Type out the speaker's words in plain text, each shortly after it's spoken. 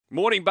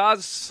Morning,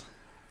 Buzz.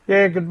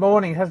 Yeah, good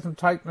morning. Hasn't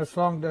taken us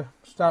long to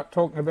start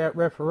talking about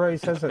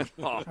referees, has it?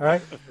 Oh,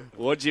 Right?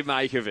 what'd you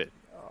make of it?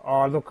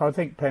 Oh, look, I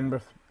think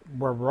Penrith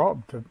were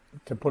robbed,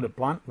 to put it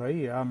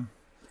bluntly. And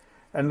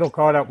look,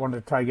 I don't want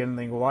to take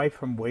anything away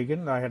from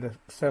Wigan. They had a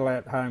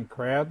sell-out home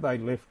crowd. They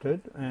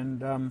lifted,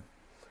 and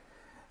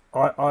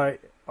I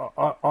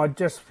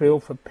just feel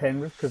for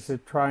Penrith because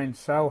they've trained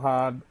so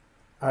hard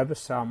over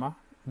summer.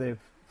 They've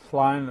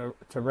flown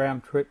a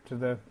round trip to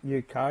the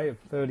UK of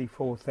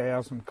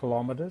 34,000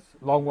 kilometres.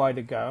 Long way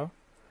to go.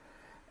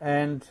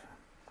 And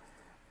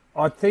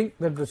I think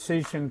the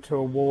decision to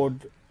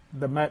award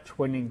the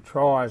match-winning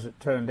try, as it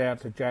turned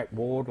out, to Jack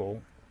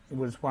Wardle,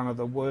 was one of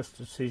the worst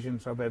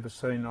decisions I've ever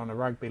seen on a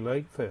rugby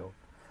league field.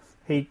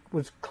 He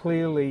was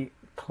clearly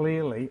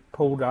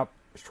pulled up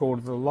short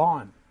of the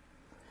line.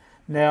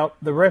 Now,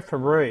 the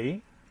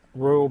referee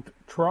ruled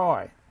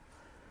try.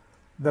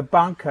 The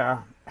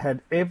bunker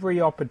had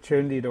every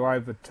opportunity to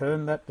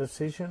overturn that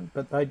decision,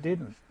 but they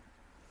didn't.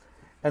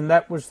 And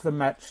that was the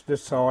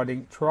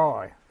match-deciding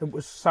try. It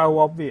was so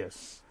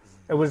obvious.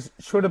 It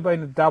should have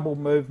been a double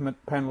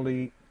movement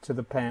penalty to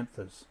the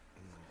Panthers.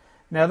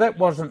 Now, that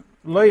wasn't...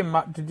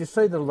 Did you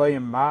see the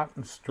Liam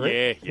Martin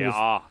strip?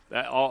 Yeah.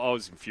 I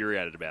was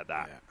infuriated about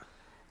that.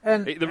 Yeah.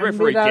 And the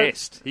referee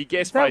guessed. He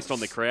guessed based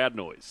on the crowd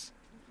noise.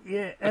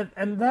 Yeah,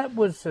 and that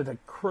was at a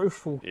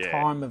crucial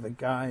time of the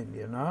game,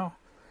 you know.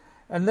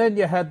 And then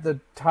you had the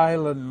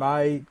Taylor and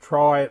May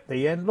try at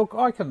the end. Look,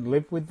 I can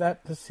live with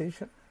that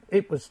decision.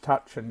 It was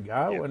touch and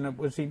go, and it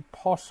was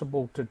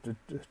impossible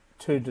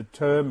to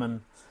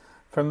determine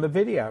from the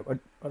video.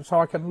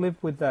 So I can live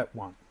with that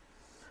one.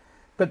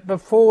 But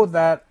before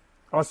that,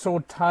 I saw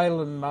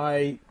Taylor and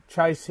May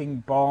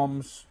chasing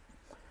bombs,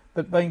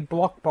 but being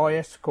blocked by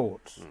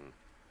escorts.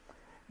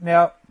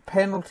 Now,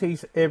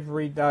 penalties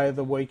every day of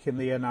the week in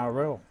the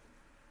NRL.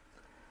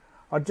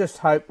 I just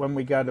hope when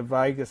we go to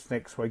Vegas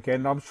next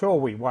weekend, I'm sure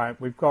we won't.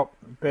 We've got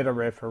better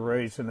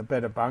referees and a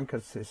better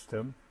bunker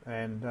system,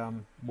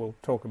 and we'll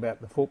talk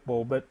about the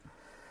football. But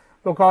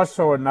look, I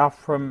saw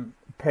enough from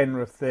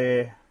Penrith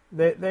there.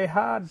 They're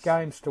hard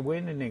games to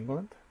win in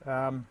England.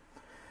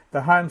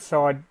 The home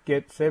side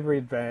gets every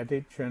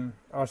advantage, and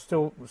I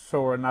still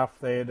saw enough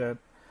there to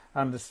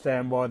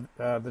understand why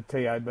the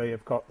TAB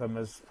have got them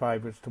as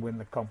favourites to win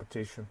the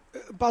competition.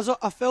 Buzz,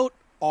 I felt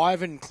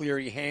Ivan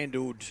Cleary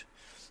handled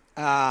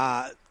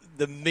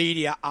the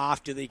media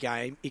after the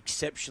game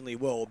exceptionally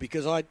well,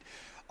 because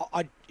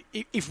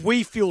if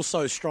we feel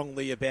so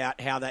strongly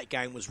about how that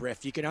game was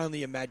ref, you can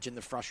only imagine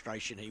the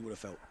frustration he would have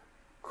felt.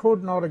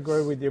 Could not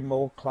agree with you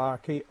more,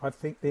 Clarkey. I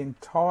think the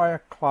entire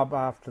club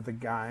after the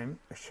game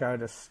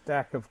showed a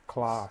stack of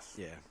class.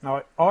 Yeah.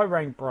 Now, I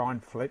rang Brian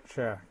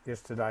Fletcher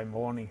yesterday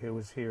morning, who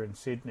was here in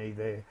Sydney,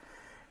 their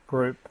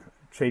group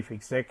chief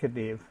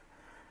executive,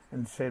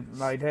 and said,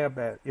 mate, how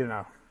about,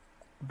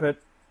 but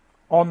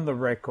on the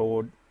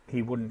record,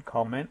 he wouldn't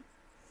comment.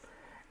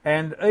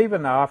 And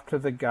even after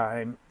the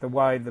game, the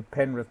way the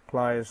Penrith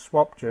players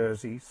swapped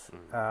jerseys,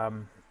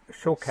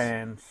 shook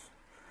hands,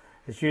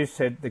 as you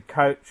said, the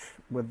coach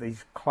with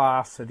his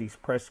class at his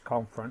press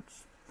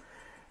conference,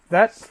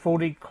 that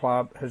footy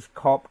club has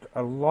copped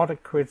a lot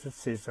of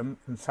criticism,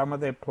 and some of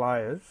their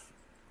players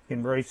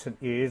in recent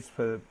years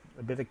for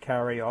a bit of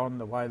carry on,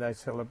 the way they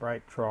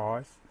celebrate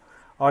tries.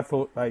 I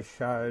thought they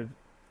showed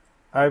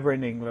over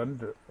in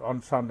England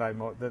on Sunday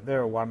morning that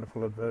they're a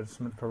wonderful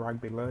advertisement for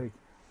rugby league.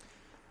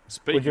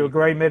 Would you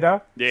agree,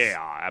 Middo?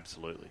 Yeah,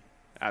 absolutely.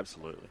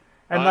 Absolutely.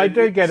 And they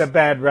do get a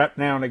bad rap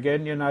now and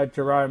again,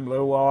 Jerome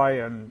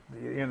Luai, and,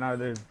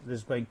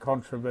 there's been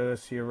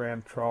controversy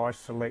around try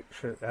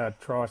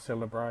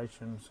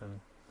celebrations,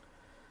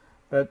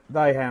 but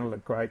they handled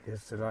it great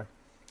yesterday.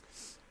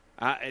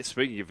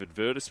 Speaking of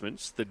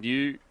advertisements, the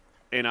new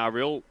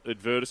NRL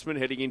advertisement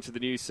heading into the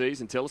new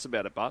season. Tell us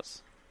about it,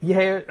 Buzz.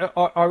 Yeah,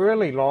 I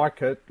really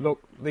like it.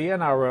 Look, the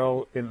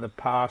NRL in the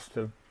past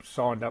have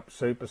signed up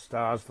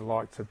superstars, the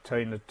likes of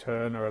Tina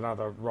Turner and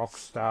other rock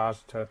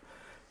stars,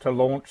 to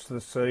launch the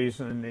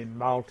season in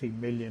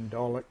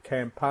multi-million-dollar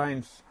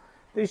campaigns.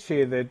 This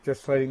year they're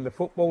just letting the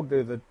football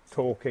do the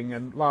talking,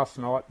 and last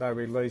night they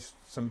released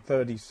some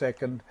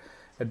 30-second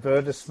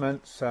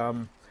advertisements.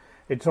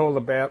 It's all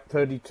about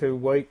 32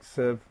 weeks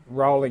of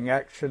rolling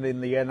action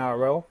in the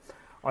NRL.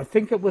 I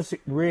think it was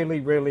really,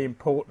 really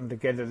important to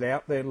get it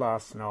out there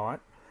last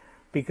night,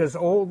 because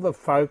all the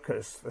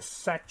focus, the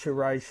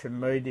saturation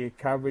media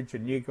coverage,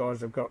 and you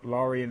guys have got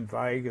Laurie in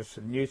Vegas,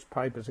 and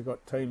newspapers have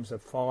got teams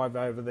of 5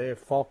 over there,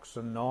 Fox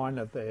and 9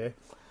 are there.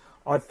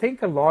 I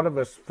think a lot of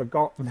us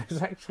forgotten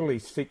there's actually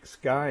 6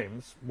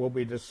 games will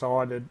be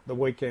decided the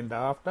weekend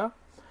after.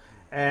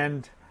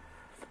 And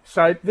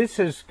so this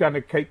is going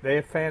to keep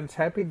their fans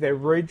happy, their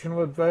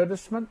regional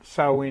advertisement.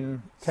 So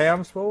in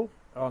Townsville,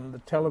 on the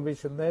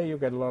television there, you'll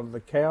get a lot of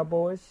the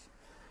Cowboys.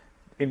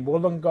 In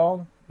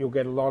Wollongong, you'll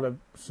get a lot of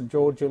St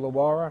George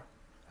Illawarra.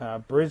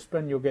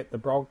 Brisbane, you'll get the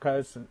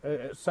Broncos.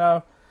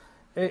 So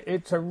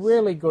it's a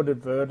really good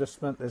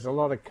advertisement. There's a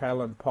lot of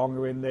Kalen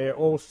Ponga in there.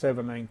 All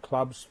 17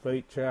 clubs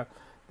feature.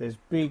 There's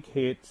big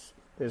hits.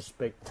 There's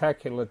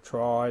spectacular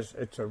tries.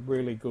 It's a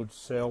really good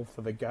sell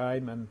for the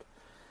game. And,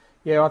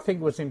 yeah, I think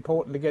it was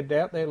important to get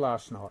out there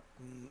last night.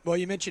 Well,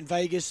 you mentioned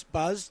Vegas,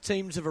 Buzz.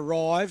 Teams have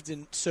arrived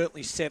and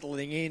certainly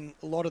settling in.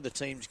 A lot of the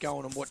teams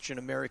going and watching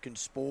American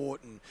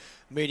sport and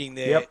meeting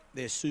their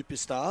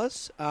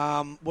superstars.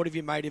 What have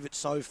you made of it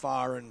so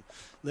far, and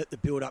let the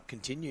build-up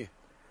continue?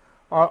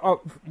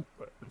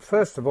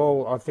 First of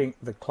all, I think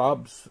the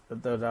clubs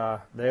that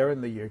are there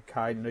in the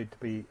UK need to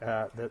be,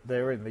 that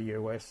they're in the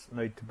US,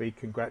 need to be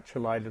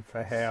congratulated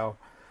for how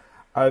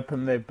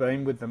open they've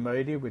been with the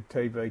media, with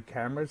TV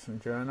cameras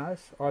and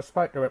journos. I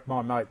spoke to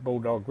my mate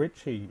Bulldog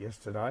Richie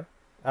yesterday,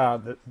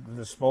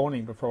 this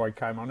morning before I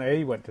came on.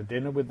 He went to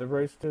dinner with the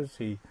Roosters.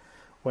 He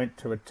went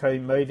to a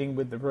team meeting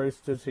with the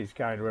Roosters. He's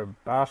going to a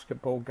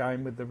basketball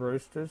game with the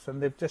Roosters,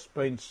 and they've just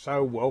been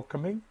so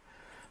welcoming.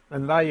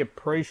 And they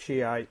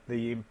appreciate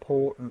the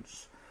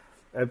importance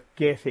of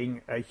getting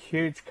a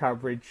huge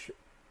coverage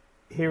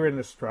here in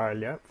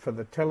Australia for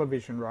the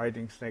television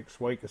ratings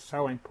next week is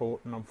so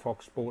important on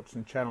Fox Sports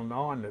and Channel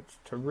 9. It's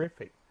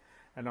terrific.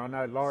 And I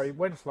know Laurie,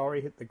 when's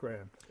Laurie hit the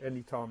ground?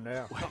 Any time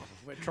now. Well,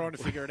 we're trying to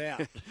figure it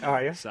out. Oh,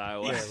 yeah?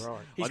 So, yeah,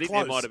 right. I think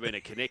there might have been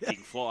a connecting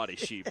flight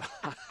issue.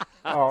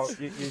 Oh,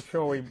 you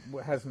sure he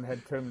hasn't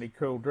had too many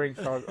cool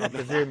drinks? I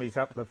presume he's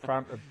up the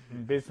front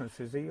in business,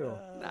 is he? Or?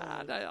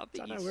 Nah, no, I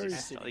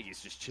think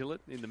he's just chilling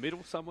in the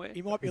middle somewhere.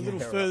 He might be a little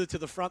further to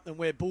the front than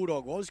where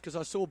Bulldog was, because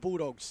I saw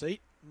Bulldog's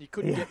seat and you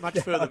couldn't get much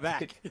further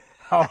back.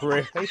 Oh,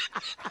 really?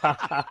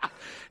 Oh,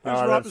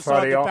 that's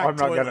funny. I'm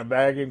not going to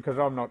bag him because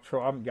I'm not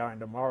sure. I'm going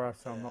tomorrow,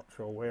 so I'm not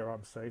sure where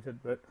I'm seated.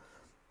 But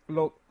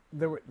look,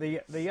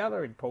 the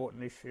other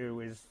important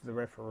issue is the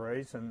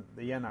referees, and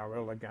the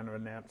NRL are going to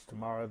announce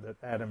tomorrow that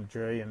Adam G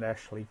and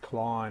Ashley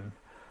Klein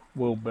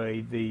will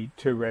be the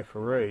two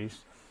referees.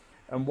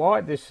 And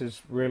why this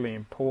is really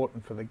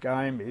important for the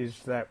game is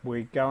that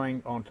we're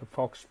going onto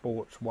Fox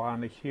Sports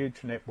 1, a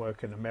huge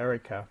network in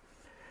America,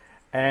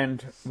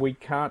 and we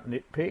can't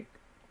nitpick.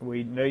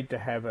 We need to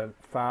have a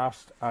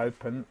fast,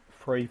 open,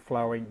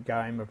 free-flowing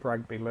game of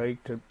rugby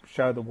league to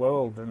show the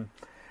world. And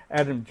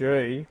Adam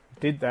G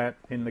did that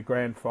in the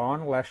grand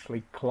final.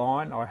 Ashley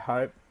Klein, I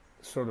hope,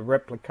 sort of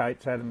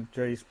replicates Adam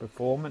G's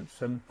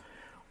performance, and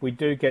we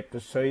do get to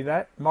see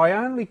that. My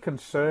only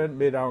concern,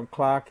 Mido and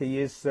Clarkey,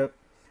 is that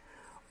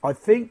I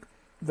think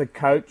the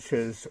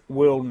coaches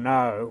will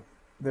know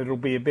that it'll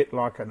be a bit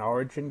like an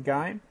Origin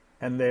game,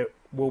 and there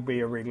will be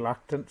a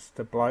reluctance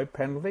to blow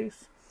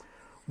penalties.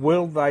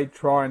 Will they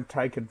try and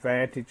take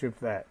advantage of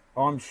that?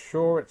 I'm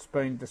sure it's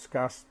been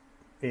discussed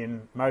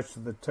in most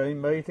of the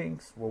team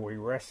meetings. Will we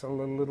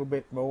wrestle a little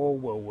bit more?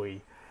 Will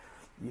we...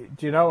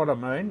 Do you know what I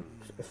mean?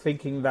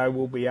 Thinking they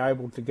will be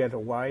able to get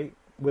away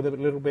with it a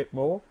little bit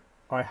more.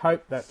 I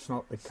hope that's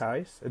not the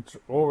case. It's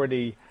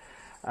already...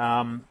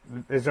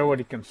 there's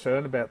already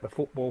concern about the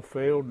football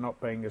field not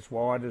being as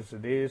wide as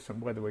it is,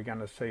 and whether we're going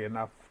to see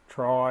enough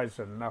tries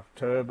and enough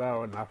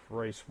Turbo, enough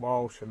Reece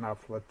Walsh,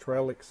 enough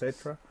Latrell,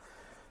 etc.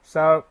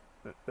 So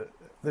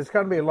there's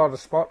going to be a lot of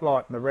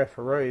spotlight on the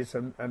referees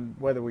and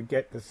whether we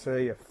get to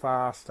see a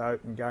fast,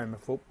 open game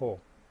of football.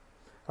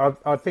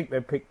 I think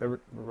they've picked the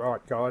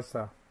right guys,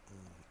 though.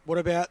 What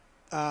about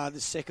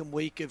the second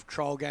week of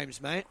trial games,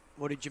 mate?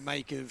 What did you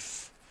make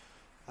of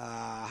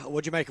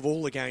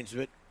all the games?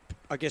 But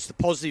I guess the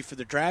positive for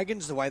the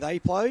Dragons, the way they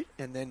played,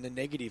 and then the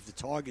negative, the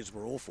Tigers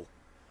were awful.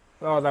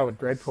 Oh, they were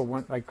dreadful,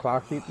 weren't they,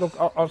 Clarkey? Look,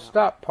 I'll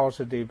start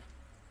positive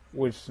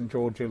with St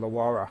George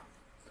Illawarra.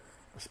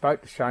 I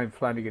spoke to Shane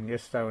Flanagan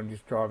yesterday when he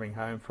was driving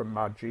home from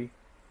Mudgee.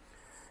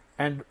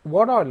 And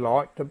what I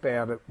liked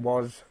about it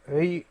was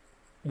he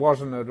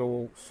wasn't at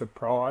all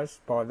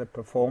surprised by the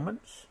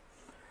performance.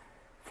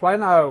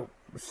 Flano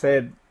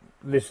said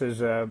this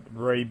is a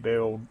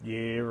rebuild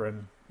year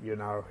and, you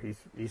know,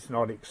 he's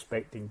not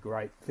expecting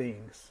great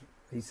things.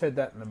 He said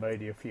that in the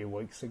media a few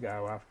weeks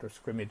ago after a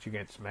scrimmage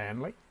against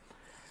Manly.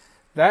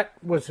 That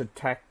was a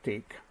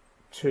tactic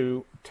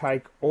to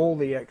take all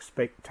the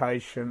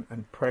expectation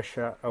and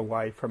pressure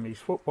away from his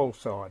football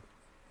side.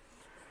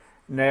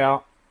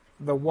 Now,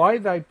 the way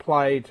they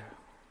played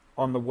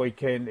on the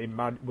weekend in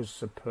Mud was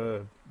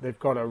superb. They've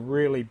got a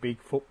really big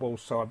football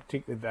side,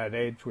 particularly that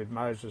edge with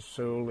Moses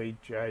Suley,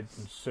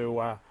 Jaden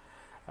Sewer,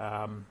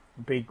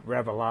 big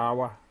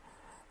Ravalawa.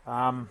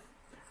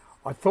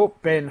 I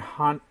thought Ben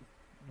Hunt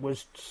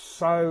was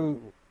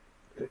so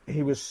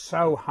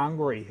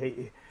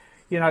hungry.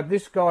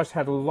 This guy's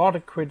had a lot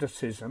of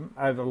criticism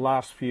over the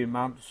last few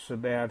months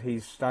about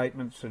his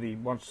statements that he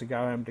wants to go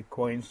home to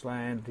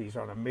Queensland, he's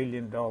on $1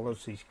 million,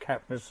 he's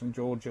captain St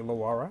George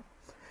Illawarra.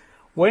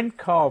 When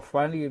Kyle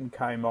Flanagan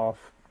came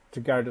off to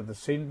go to the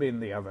sin bin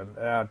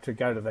to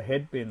go to the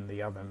head bin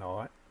the other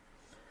night,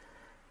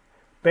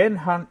 Ben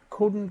Hunt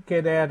couldn't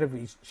get out of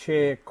his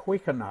chair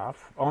quick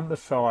enough on the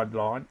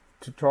sideline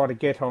to try to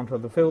get onto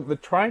the field. The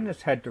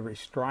trainers had to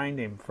restrain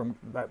him from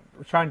that.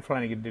 Shane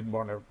Flanagan didn't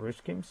want to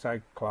risk him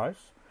so close.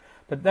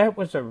 But that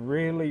was a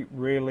really,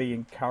 really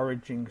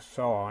encouraging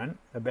sign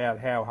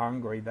about how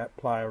hungry that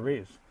player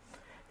is.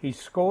 He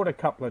scored a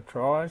couple of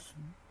tries,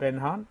 Ben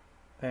Hunt,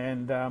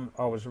 and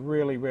I was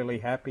really, really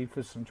happy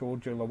for St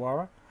George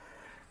Illawarra.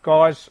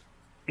 Guys,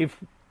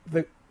 if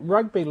the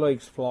rugby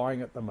league's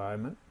flying at the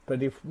moment,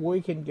 but if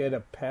we can get a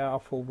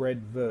powerful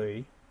red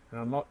V, and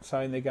I'm not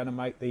saying they're going to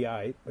make the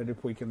 8, but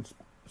if we can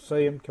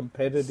see them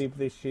competitive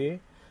this year,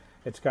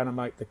 it's going to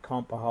make the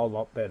comp a whole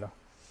lot better.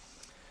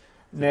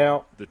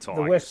 Now, the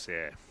Tigers, the West,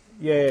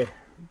 yeah.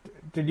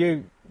 Did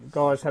you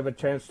guys have a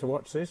chance to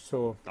watch this?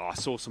 Or I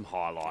saw some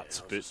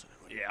highlights, but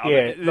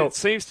look, it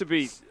seems to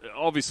be,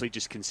 obviously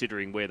just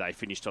considering where they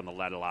finished on the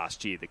ladder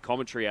last year, the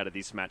commentary out of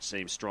this match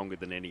seems stronger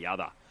than any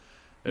other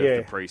of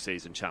the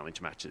pre-season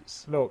challenge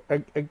matches. Look,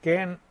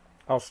 again,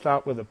 I'll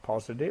start with a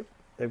positive.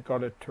 They've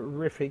got a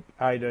terrific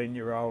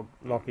 18-year-old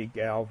Lockie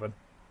Galvin.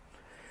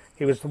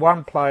 He was the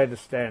one player to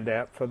stand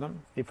out for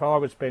them. If I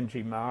was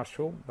Benji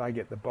Marshall, they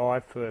get the bye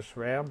first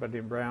round, but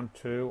in round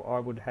 2, I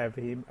would have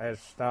him as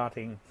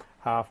starting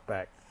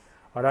halfback.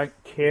 I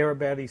don't care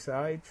about his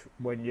age.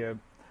 When you're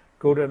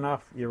good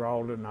enough, you're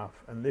old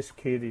enough. And this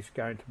kid is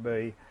going to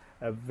be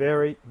a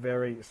very,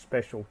 very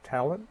special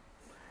talent.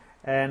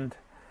 And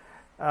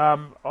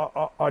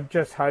I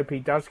just hope he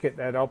does get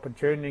that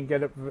opportunity and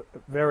get it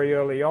very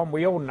early on.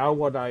 We all know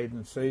what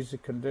Aidan Caesar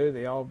can do,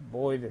 the old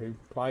boy who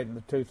played in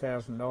the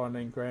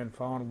 2019 Grand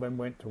Final, then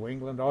went to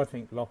England. I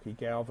think Lockie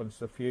Galvin's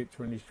the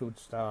future and he should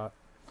start.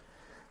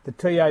 The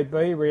TAB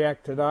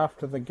reacted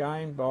after the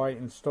game by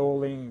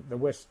installing the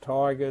West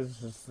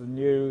Tigers as the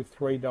new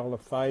 $3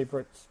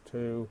 favourites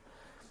to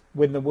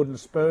win the wooden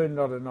spoon.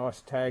 Not a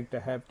nice tag to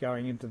have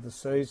going into the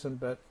season,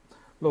 but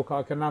look,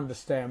 I can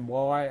understand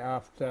why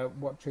after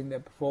watching their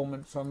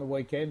performance on the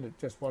weekend. It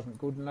just wasn't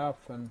good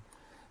enough and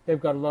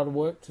they've got a lot of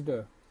work to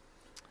do.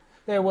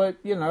 There were,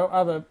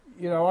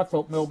 I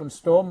thought Melbourne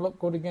Storm looked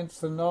good against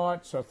the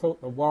Knights. I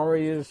thought the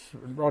Warriors,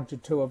 Roger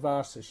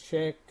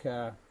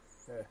Tuivasa-Sheck,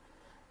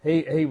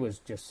 he was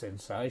just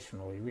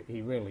sensational.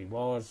 He really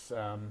was.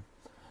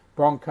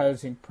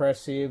 Broncos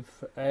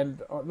impressive.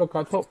 And look,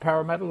 I thought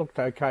Parramatta looked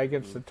okay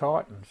against the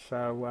Titans.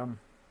 So,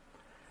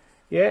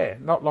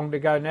 not long to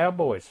go now,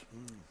 boys.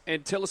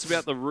 And tell us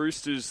about the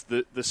Roosters,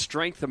 the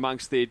strength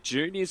amongst their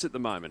juniors at the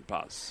moment,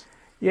 Buzz.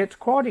 Yeah, it's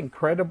quite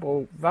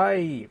incredible.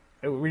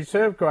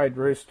 Reserve grade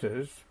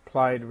Roosters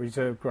played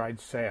reserve grade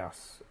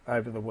South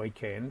over the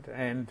weekend,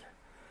 and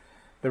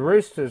the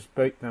Roosters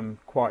beat them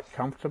quite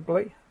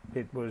comfortably.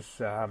 It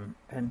was,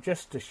 and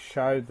just to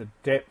show the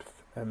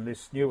depth and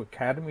this new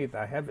academy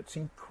they have, it's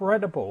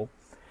incredible.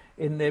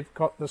 And they've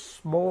got the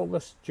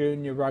smallest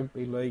junior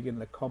rugby league in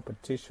the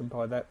competition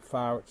by that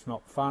far. It's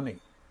not funny.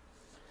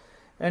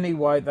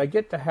 Anyway, they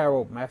get to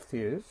Harold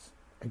Matthews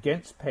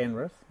against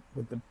Penrith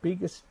with the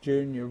biggest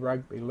junior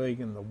rugby league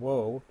in the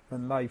world,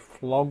 and they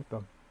flogged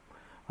them.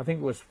 I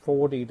think it was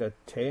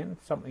 40-10,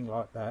 something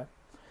like that.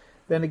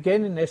 Then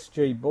again in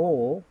SG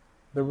Ball,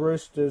 the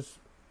Roosters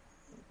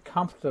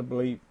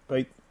comfortably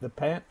beat the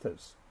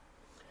Panthers.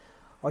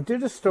 I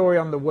did a story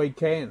on the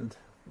weekend.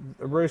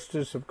 The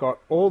Roosters have got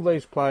all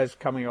these players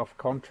coming off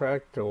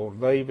contract or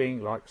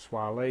leaving, like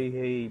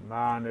Swalihi,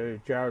 Manu,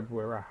 Jared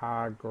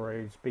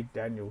Wirra-Hargreaves, Big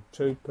Daniel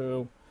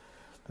Tupou.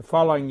 The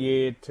following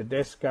year,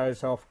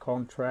 Tedesco's off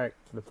contract.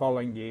 The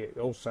following year,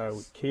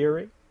 also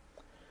Keary.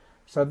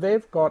 So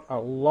they've got a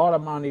lot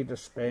of money to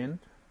spend,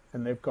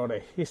 and they've got a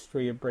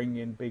history of bringing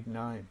in big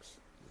names.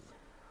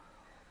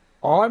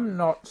 I'm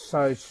not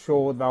so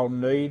sure they'll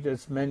need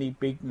as many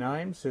big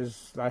names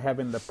as they have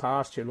in the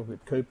past. You look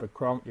at Cooper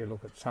Cronk, you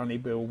look at Sonny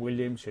Bill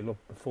Williams, you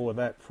look before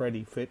that,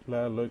 Freddie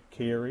Fittler, Luke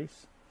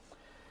Keary's.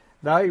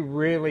 They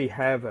really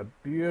have a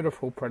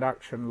beautiful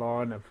production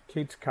line of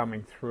kids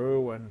coming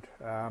through, and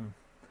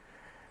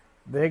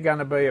they're going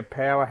to be a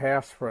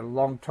powerhouse for a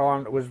long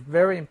time. It was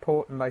very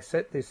important they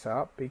set this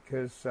up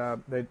because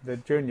the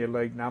junior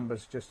league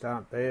numbers just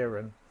aren't there,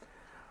 and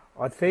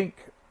I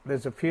think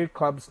there's a few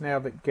clubs now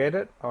that get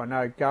it. I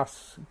know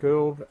Gus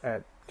Gould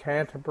at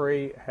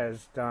Canterbury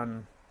has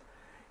done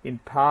in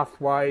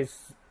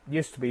pathways.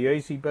 Used to be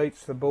Easy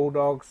Beats the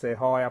Bulldogs. They're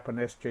high up in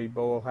SG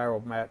Ball,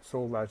 Harold Matts,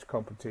 all those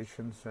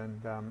competitions.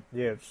 And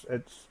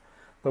it's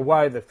the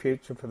way of the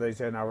future for these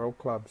NRL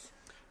clubs.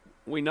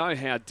 We know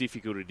how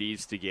difficult it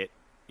is to get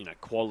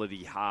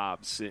quality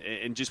halves,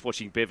 and just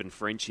watching Bevan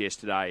French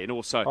yesterday, and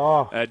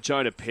also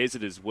Jonah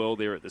Pezzett as well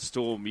there at the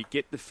Storm, you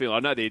get the feel. I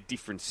know they're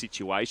different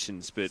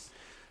situations, but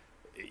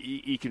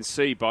you can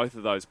see both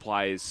of those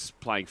players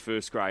playing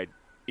first grade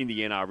in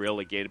the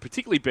NRL again,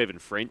 particularly Bevan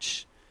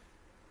French.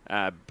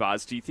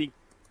 Buzz, do you think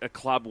a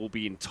club will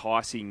be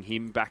enticing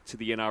him back to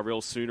the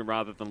NRL sooner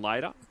rather than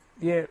later?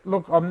 Yeah,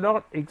 look, I'm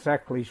not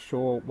exactly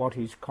sure what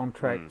his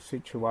contract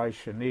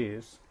situation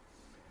is.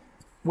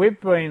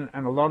 We've been,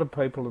 and a lot of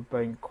people have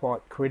been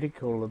quite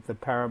critical of the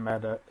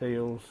Parramatta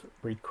Eels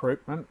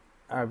recruitment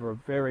over a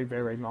very,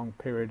 very long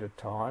period of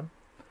time.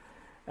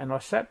 And I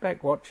sat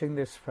back watching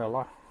this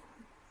fella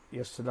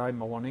yesterday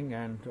morning,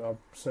 and I've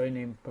seen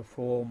him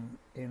perform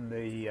in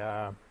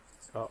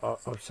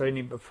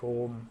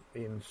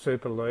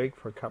Super League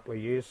for a couple of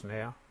years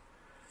now.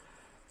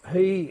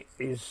 He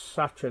is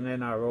such an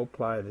NRL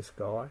player, this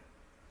guy.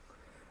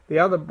 the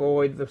other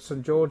boy, the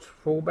St George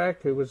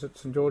fullback who was at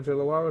St George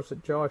Illawarra, was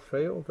it Jai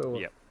Field? Or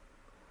Yep.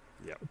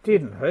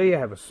 Didn't he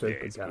have a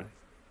super game? Good.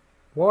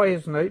 Why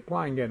isn't he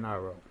playing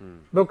NRL?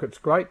 Look, it's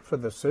great for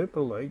the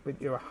Super League,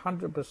 but you're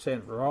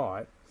 100%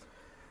 right.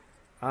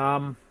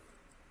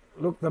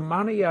 Look, the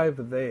money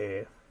over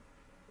there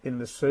in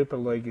the Super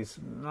League is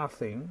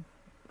nothing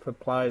for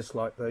players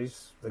like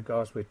these, the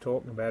guys we're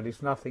talking about,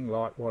 is nothing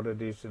like what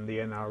it is in the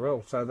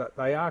NRL, so that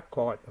they are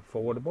quite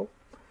affordable.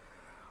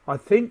 I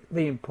think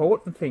the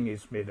important thing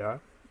is, Middo,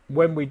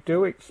 when we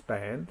do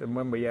expand and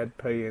when we add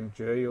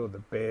PNG or the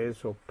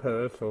Bears or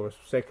Perth or a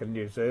second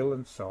New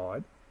Zealand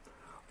side,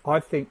 I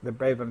think the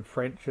Bevan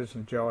Frenches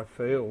and Jai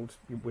Fields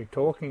we're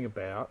talking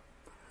about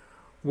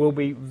will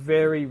be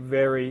very,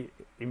 very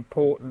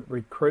important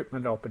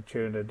recruitment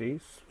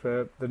opportunities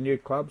for the new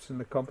clubs in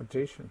the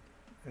competition.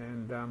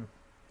 And,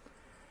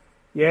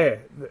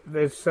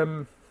 there's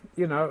some,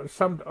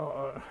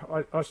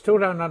 I still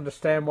don't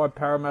understand why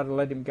Parramatta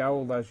let him go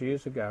all those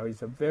years ago.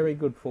 He's a very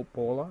good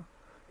footballer.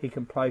 He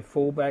can play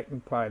fullback, he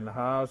can play in the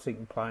halves, he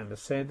can play in the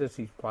centres,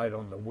 he's played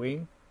on the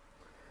wing.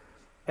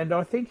 And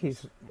I think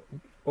he's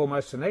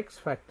almost an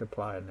X-factor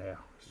player now.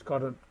 He's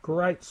got a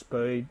great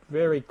speed,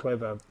 very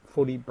clever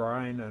footy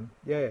brain, and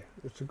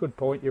it's a good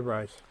point you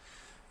raise.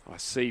 I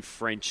see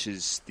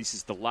this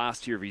is the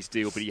last year of his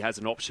deal, but he has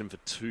an option for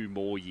 2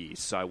 more years.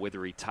 So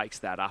whether he takes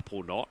that up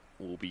or not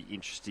will be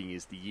interesting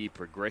as the year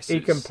progresses. He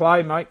can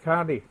play, mate,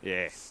 can't he?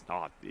 Yeah.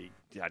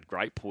 He had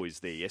great poise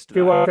there yesterday.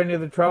 Do you watch any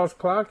of the trials,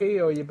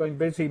 Clarkie, or you been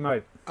busy,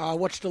 mate? I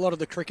watched a lot of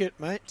the cricket,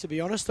 mate, to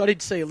be honest. I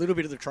did see a little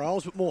bit of the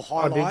trials, but more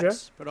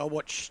highlights. But I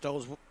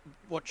was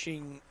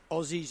watching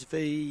Aussies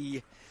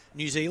v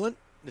New Zealand,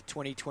 the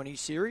 2020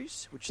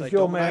 series, which they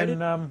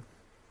dominated.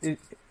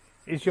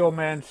 Is your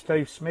man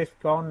Steve Smith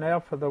gone now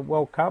for the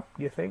World Cup,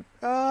 you think?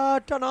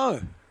 Don't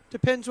know.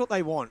 Depends what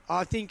they want.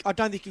 I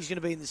don't think he's going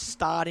to be in the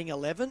starting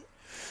 11.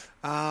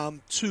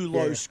 2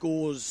 low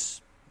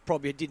scores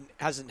probably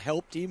hasn't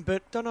helped him,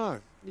 but don't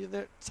know.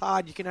 It's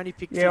hard. You can only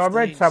pick 15. I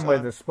read somewhere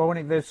this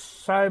morning there's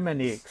so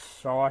many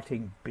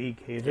exciting big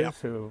hitters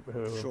who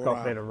have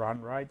got better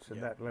run rates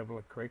at that level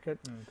of cricket.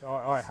 And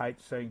I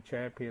hate seeing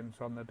champions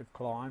on the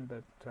decline,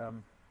 but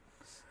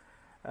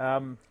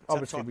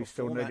obviously we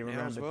still need him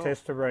around the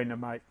test arena,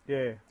 mate.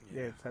 Yeah,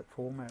 it's that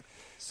format.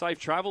 Safe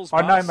travels,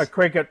 I know my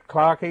cricket,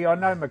 Clarkie. I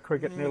know my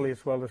cricket nearly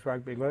as well as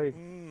rugby league.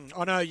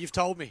 I know, you've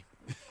told me.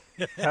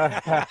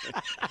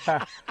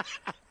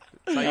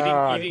 So you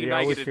didn't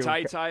make it to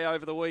Tay-Tay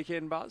over the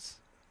weekend, Buzz?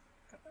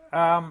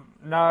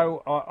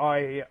 No,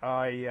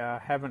 I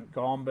haven't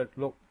gone, but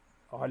look,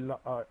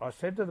 I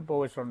said to the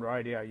boys on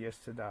radio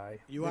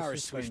yesterday... You are a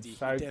Swiftie.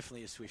 You're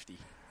definitely a Swiftie.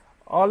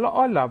 I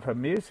love her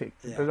music.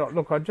 Yeah. But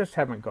look, I just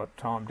haven't got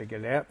time to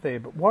get out there.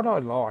 But what I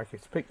like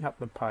is picking up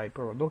the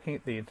paper or looking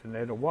at the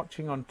internet or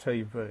watching on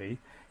TV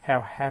how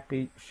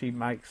happy she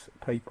makes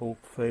people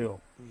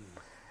feel.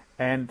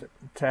 And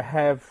to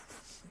have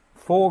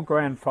 4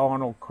 grand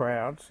final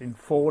crowds in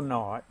 4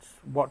 nights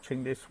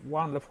watching this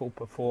wonderful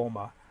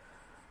performer,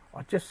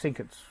 I just think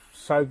it's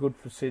so good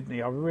for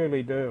Sydney. I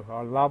really do.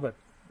 I love it,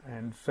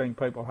 and seeing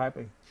people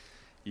happy.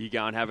 You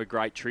go and have a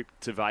great trip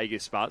to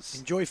Vegas, Buzz.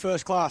 Enjoy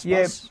first class,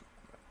 Buzz.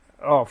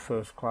 Oh,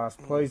 first class,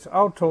 please.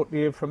 I'll talk to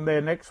you from there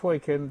next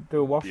week and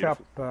do a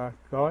wash-up,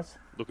 guys.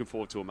 Looking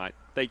forward to it, mate.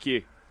 Thank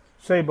you.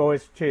 See you,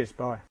 boys. Cheers.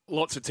 Bye.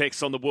 Lots of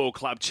texts on the World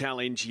Club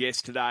Challenge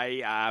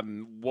yesterday.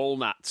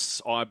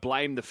 Walnuts. I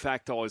blame the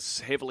fact I was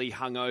heavily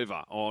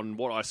hungover on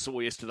what I saw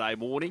yesterday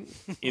morning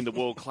in the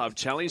World Club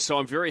Challenge. So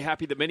I'm very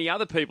happy that many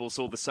other people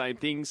saw the same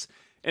things,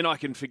 and I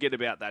can forget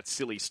about that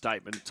silly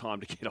statement,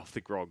 time to get off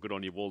the grog. Good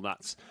on you,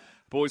 Walnuts.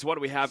 Boys, what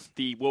do we have?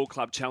 The World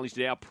Club Challenge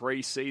now,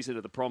 pre-season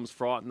of the Proms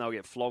Frightened. They'll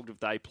get flogged if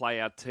they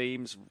play our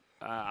teams.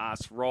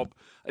 Ask Rob.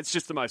 It's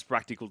just the most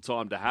practical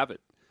time to have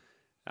it.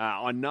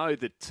 I know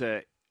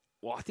that...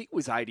 I think it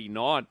was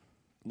 89.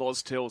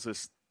 Loz tells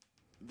us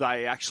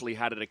they actually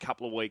had it a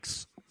couple of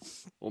weeks,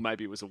 or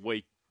maybe it was a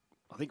week.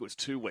 I think it was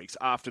 2 weeks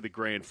after the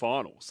grand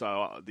final.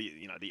 So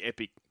the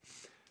epic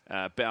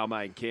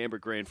Balmain Canberra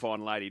grand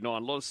final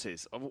 89. Loz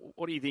says,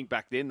 "What do you think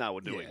back then they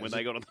were doing when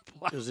they got on the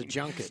plane?" It was a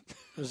junket.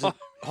 It was a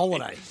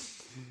holiday.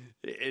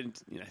 And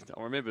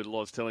I remember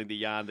Loz telling the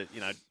yarn that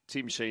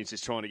Tim Sheen's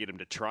just trying to get them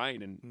to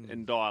train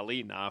and dial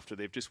in after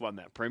they've just won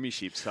that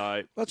premiership.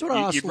 So that's what I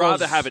asked you'd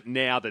rather have it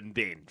now than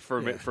then,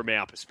 from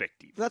our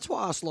perspective. That's what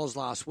I asked Loz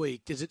last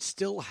week. Does it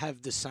still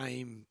have the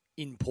same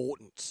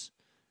importance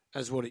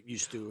as what it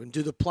used to? And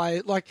do the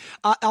players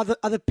are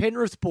the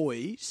Penrith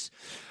boys?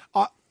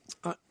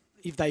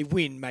 If they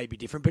win, may be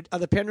different. But are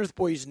the Penrith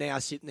boys now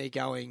sitting there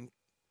going,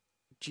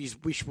 "Geez,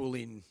 wish we're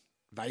in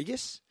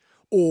Vegas"?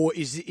 Or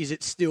is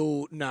it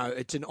still, no,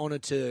 it's an honour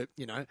to,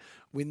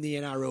 win the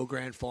NRL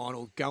Grand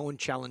Final, go and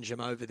challenge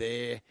them over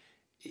there.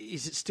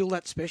 Is it still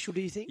that special,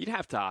 do you think? You'd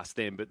have to ask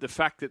them, but the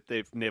fact that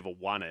they've never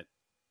won it,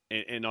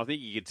 and I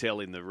think you could tell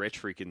in the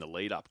rhetoric in the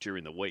lead-up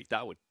during the week, they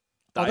were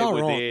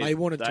there. They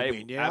wanted to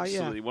win,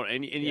 absolutely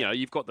wanted. And,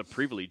 you've got the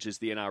privilege as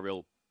the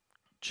NRL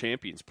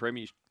champions,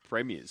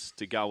 premiers,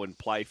 to go and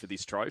play for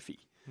this trophy.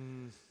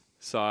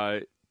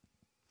 So...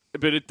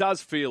 But it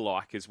does feel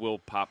like, as well,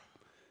 Pup,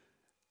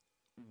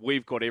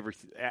 we've got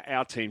everything.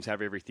 Our teams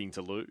have everything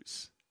to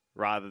lose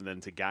rather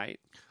than to gain.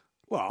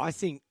 Well, I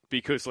think...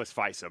 Because, let's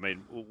face it, I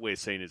mean, we're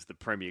seen as the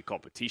premier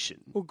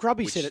competition. Well,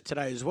 Grubby said it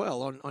today as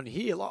well on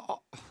here. Like,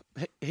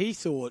 he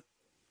thought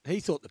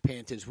the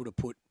Panthers would have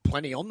put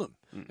plenty on them.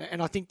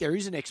 And I think there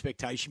is an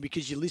expectation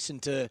because you listen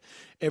to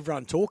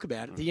everyone talk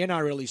about it. The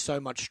NRL is so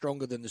much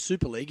stronger than the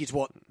Super League is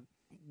what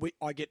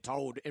I get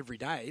told every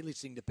day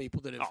listening to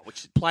people that have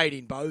played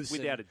in both.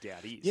 Without a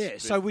doubt is. Yeah,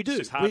 so we do. It's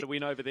just hard to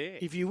win over there.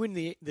 If you win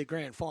the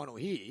grand final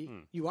here,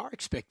 you are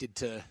expected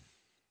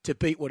to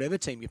beat whatever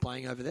team you're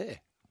playing over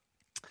there.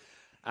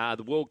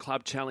 The World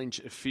Club Challenge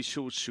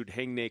officials should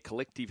hang their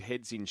collective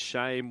heads in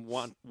shame.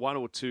 One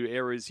or two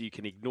errors you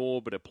can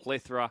ignore, but a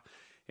plethora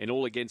and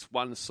all against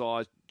one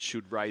side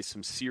should raise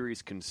some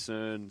serious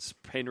concerns.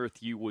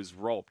 Penrith, you was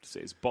robbed,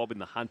 says Bob in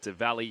the Hunter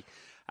Valley.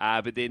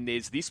 But then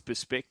there's this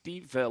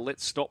perspective.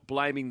 Let's stop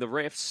blaming the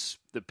refs.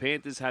 The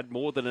Panthers had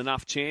more than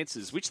enough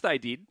chances, which they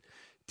did.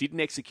 Didn't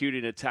execute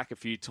an attack a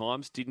few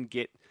times. Didn't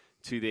get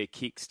to their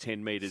kicks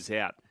 10 metres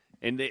out.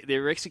 And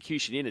their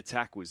execution in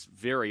attack was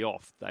very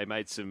off. They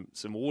made some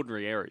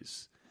ordinary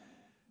errors,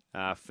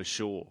 for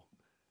sure.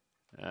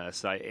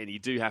 And you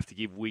do have to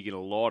give Wigan a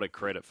lot of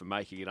credit for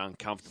making it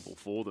uncomfortable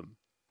for them.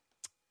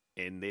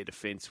 And their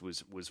defence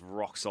was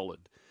rock solid.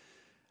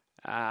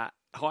 Hi,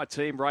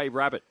 team. Ray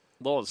Rabbit.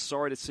 Loz,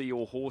 sorry to see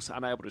your horse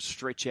unable to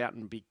stretch out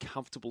and be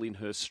comfortable in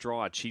her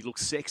stride. She looked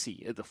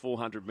sexy at the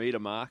 400-metre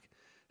mark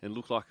and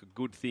looked like a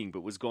good thing,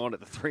 but was gone at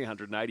the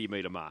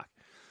 380-metre mark.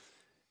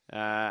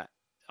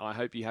 I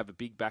hope you have a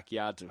big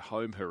backyard to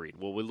home her in.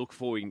 Well, we're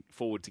looking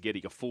forward to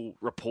getting a full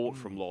report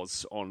from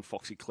Loz on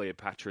Foxy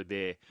Cleopatra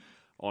there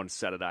on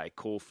Saturday at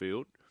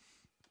Caulfield.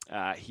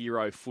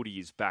 Hero Footy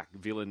is back.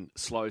 Villain,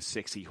 slow,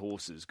 sexy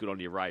horses. Good on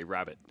you, Ray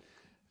Rabbit,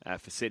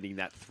 for sending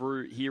that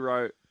through.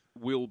 Hero,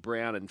 Will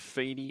Brown and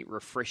Feeney.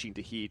 Refreshing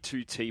to hear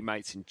two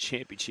teammates in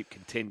championship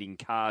contending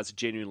cars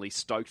genuinely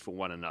stoked for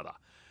one another.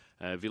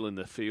 Villain,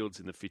 the Fields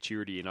and the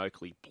Futurity and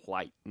Oakley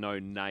plate. No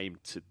name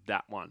to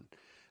that one.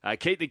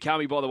 Keep them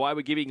coming, by the way.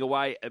 We're giving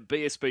away a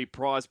BSB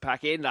prize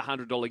pack and a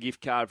 $100 gift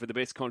card for the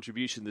best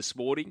contribution this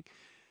morning.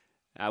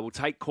 We'll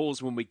take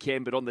calls when we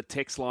can, but on the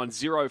text line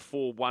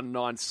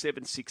 0419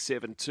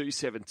 767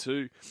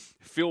 272.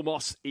 Phil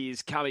Moss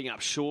is coming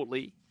up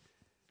shortly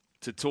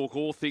to talk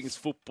all things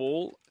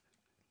football.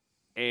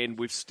 And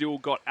we've still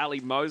got Ally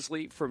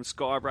Mosley from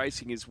Sky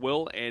Racing as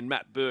well, and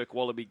Matt Burke.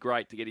 Well, it'd be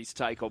great to get his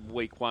take on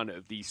week one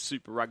of the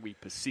Super Rugby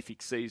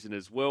Pacific season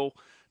as well.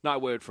 No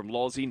word from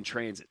Loz in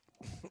transit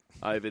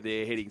over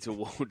there heading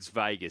towards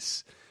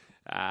Vegas.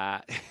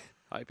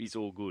 Hope he's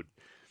all good.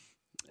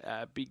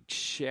 Big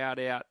shout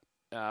out.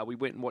 We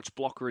went and watched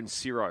Blocker and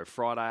Ciro,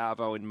 Friday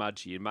Arvo and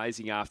Mudgee.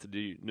 Amazing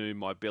afternoon.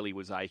 My belly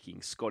was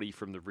aching. Scotty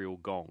from the Real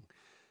Gong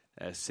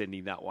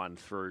sending that one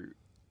through.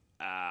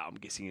 I'm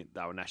guessing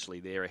they were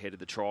nationally there ahead of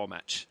the trial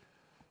match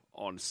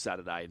on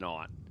Saturday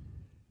night.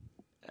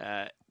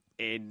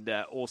 And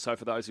also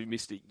for those who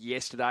missed it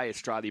yesterday,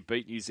 Australia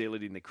beat New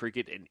Zealand in the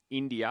cricket, and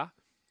India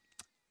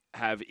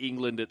have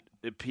England, it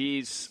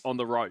appears, on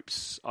the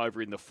ropes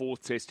over in the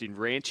fourth test in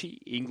Ranchi.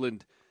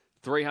 England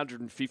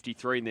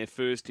 353 in their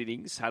first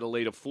innings, had a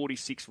lead of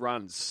 46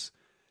 runs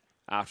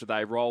after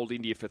they rolled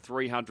India for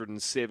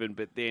 307,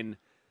 but then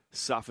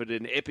suffered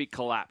an epic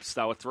collapse.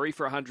 They were 3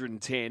 for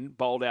 110,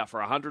 bowled out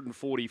for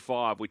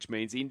 145, which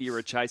means India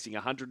are chasing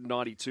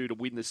 192 to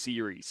win the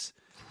series.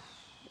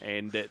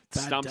 And it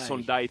stumps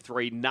on day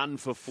 3, none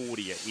for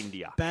 40 at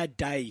India. Bad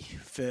day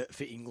for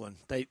England.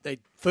 They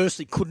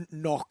firstly couldn't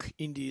knock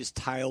India's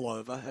tail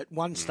over. At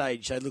one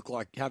stage, they looked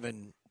like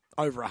having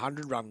over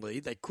 100-run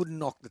lead. They couldn't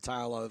knock the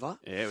tail over.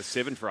 Yeah, it was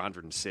 7 for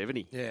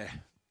 170.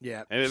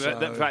 Yeah. And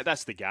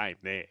that's the game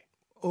there.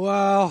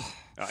 Well...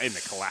 in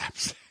the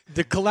collapse.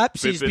 The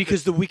collapse is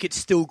because the wicket's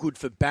still good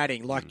for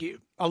batting. Like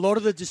a lot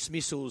of the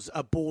dismissals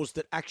are balls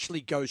that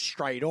actually go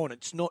straight on.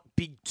 It's not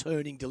big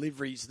turning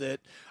deliveries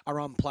that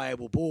are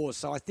unplayable balls.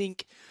 So I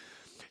think,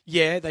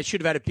 they should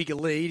have had a bigger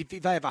lead.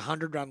 If they have a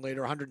 100-run lead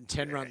or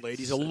 110-run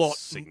lead, is a lot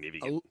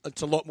significant.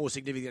 It's a lot more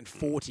significant than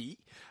 40.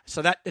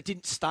 So it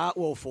didn't start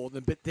well for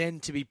them. But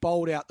then to be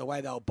bowled out the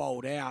way they were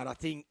bowled out, I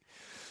think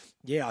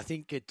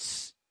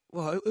it's.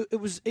 Well, it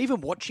was,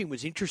 even watching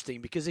was interesting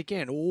because,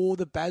 again, all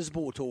the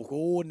Bazball talk,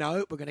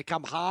 no, we're going to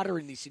come harder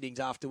in these innings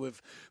after we've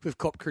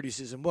copped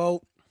criticism.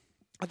 Well,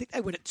 I think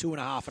they went at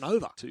 2.5 and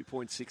over.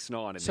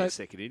 2.69 in their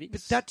second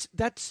innings. But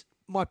that's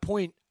my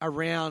point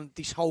around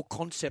this whole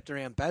concept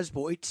around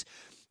Bazball. It's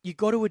you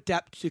got to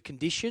adapt to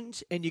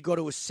conditions and you got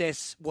to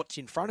assess what's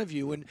in front of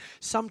you. And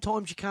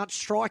sometimes you can't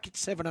strike at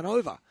 7 and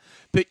over,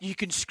 but you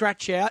can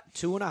scratch out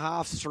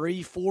 2.5,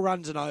 3, 4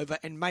 runs and over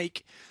and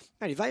make.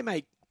 Man, if they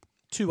make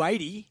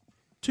 280,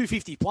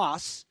 250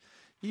 plus,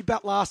 you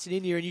bat last in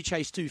India and you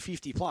chase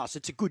 250 plus.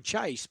 It's a good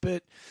chase,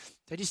 but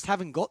they just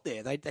haven't got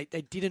there. They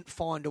didn't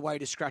find a way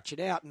to scratch it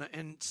out.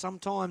 And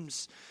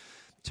sometimes,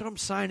 that's what I'm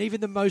saying, even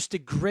the most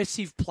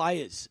aggressive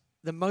players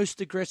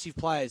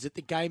that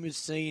the game has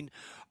seen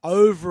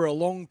over a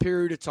long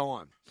period of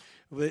time,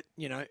 But,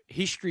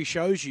 history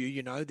shows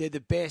you, they're the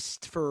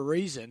best for a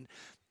reason.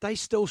 They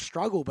still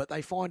struggle, but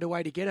they find a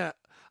way to get a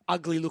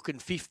ugly-looking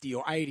 50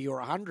 or 80 or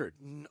 100.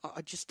 And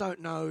I just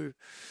don't know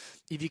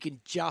if you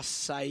can just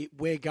say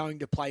we're going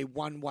to play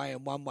one way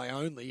and one way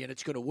only and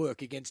it's going to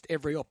work against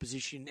every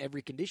opposition,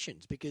 every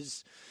conditions,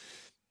 because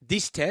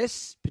this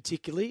test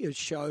particularly has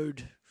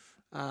showed,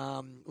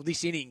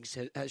 this innings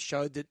has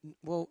showed that,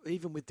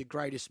 even with the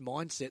greatest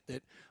mindset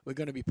that we're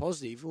going to be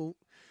positive,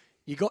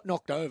 you got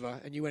knocked over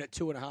and you went at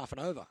 2.5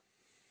 and over.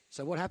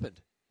 So what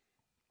happened?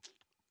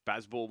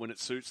 Bazball when it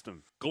suits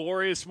them.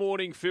 Glorious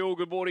morning, Phil.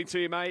 Good morning to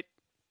you, mate.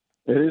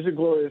 It is a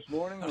glorious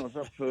morning. I was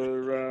up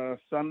for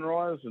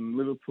sunrise, and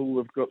Liverpool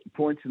have got the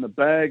points in the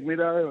bag,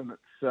 Middo, and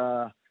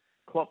it's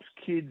Klopp's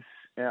kids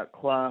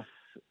outclass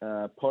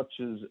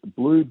Potch's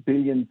blue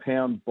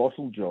billion-pound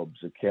bottle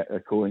jobs,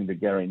 according to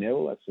Gary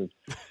Neville. That's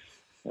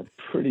a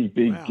pretty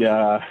big.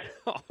 Wow.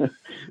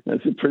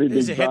 That's a pretty big.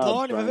 There's a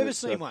headline if I've ever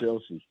seen one.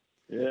 Chelsea.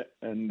 Yeah,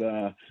 and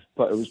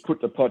but it was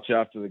put to Potch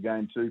after the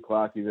game too,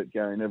 Clarkey, that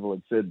Gary Neville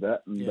had said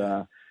that,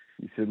 and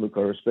he said, "Look,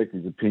 I respect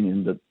his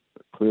opinion, but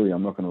clearly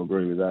I'm not going to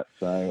agree with that."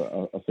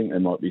 So I think there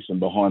might be some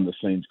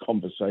behind-the-scenes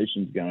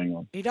conversations going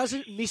on. He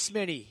doesn't miss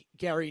many,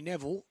 Gary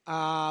Neville.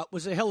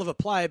 Was a hell of a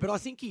player, but I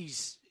think he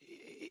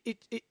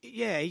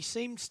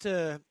seems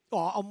to...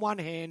 on one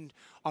hand,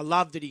 I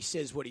love that he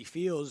says what he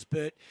feels,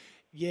 but,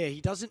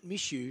 he doesn't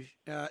miss you.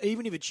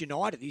 Even if it's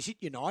United, he's hit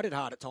United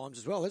hard at times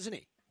as well, hasn't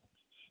he?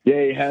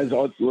 Yeah, he has.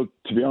 Look,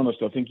 to be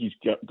honest, I think he's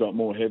got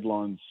more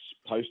headlines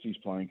post his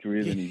playing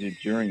career than he did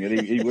during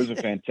it. He was a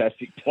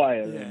fantastic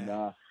player,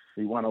 and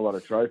he won a lot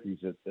of trophies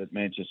at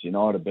Manchester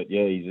United. But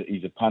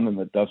he's a pundit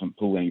that doesn't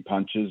pull any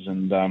punches.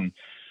 And I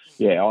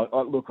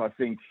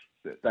think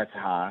that's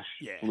harsh.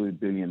 Yeah. Blue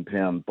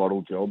billion-pound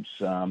bottle jobs.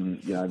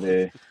 Liverpool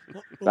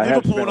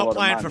are not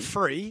playing for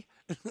free.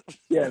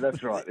 Yeah,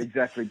 that's right,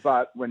 exactly.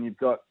 But when you've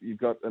got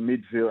a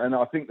midfield, and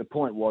I think the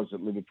point was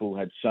that Liverpool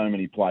had so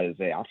many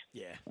players out.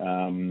 Yeah.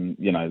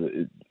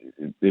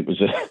 It was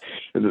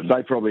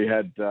they probably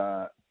had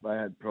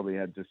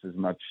just as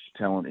much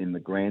talent in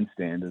the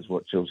grandstand as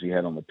what Chelsea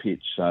had on the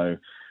pitch. So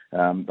they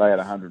had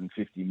 £150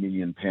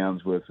 million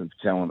worth of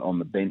talent on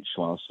the bench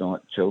last night,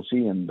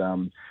 Chelsea, and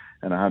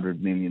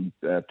 200 million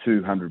pound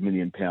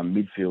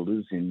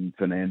midfielders in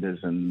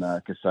Fernandes and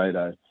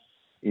Caicedo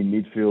in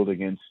midfield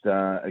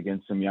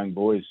against some young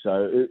boys.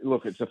 So,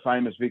 it's a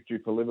famous victory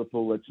for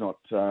Liverpool. Let's not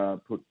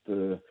put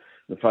the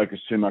focus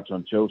too much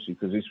on Chelsea,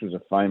 because this was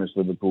a famous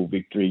Liverpool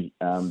victory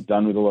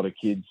done with a lot of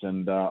kids.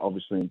 And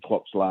obviously in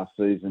Klopp's last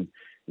season,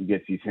 he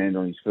gets his hand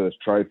on his first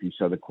trophy,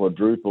 so the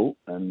quadruple.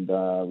 And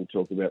we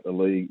talked about the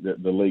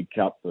League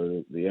Cup,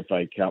 the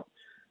FA Cup,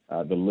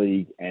 the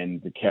League,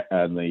 and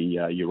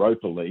the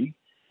Europa League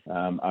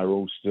are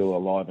all still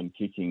alive and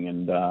kicking.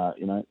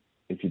 And,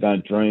 if you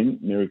don't dream,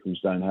 miracles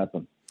don't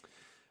happen.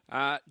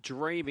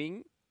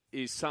 Dreaming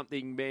is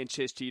something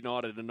Manchester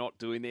United are not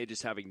doing. They're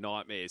just having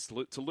nightmares.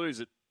 To lose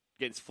it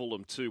against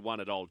Fulham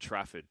 2-1 at Old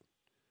Trafford,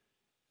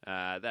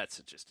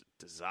 that's just a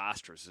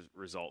disastrous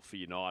result for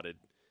United.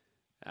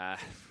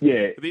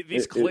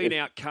 This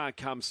clean-out can't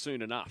come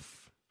soon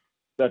enough.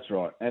 That's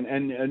right. And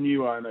a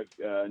new owner,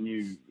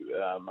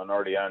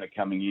 minority owner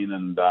coming in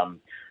and,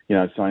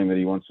 saying that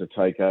he wants to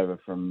take over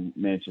from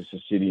Manchester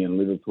City and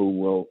Liverpool.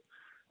 Well,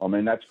 I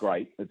mean, that's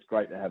great. It's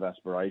great to have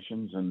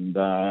aspirations, and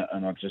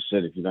I've just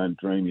said, if you don't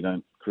dream, you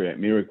don't create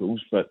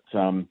miracles. But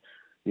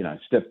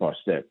step by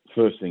step.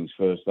 First things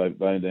first. They've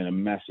done a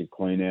massive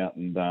clean out,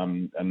 and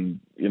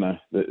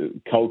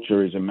the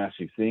culture is a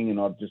massive thing, and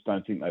I just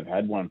don't think they've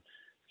had one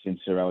since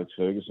Sir Alex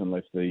Ferguson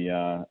left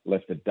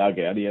the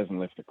dugout. He hasn't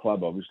left the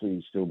club, obviously.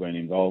 He's still been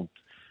involved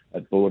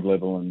at board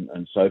level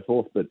and so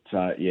forth. But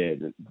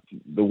the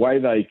way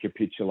they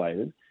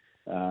capitulated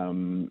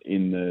in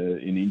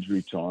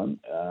injury time.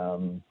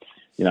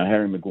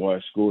 Harry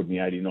Maguire scored in the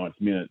 89th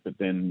minute, but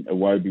then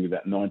Iwobi with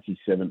that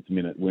 97th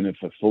minute winner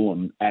for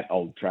Fulham at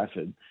Old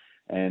Trafford.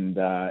 And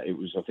I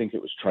think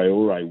it was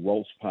Traore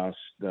waltzed past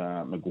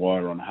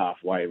Maguire on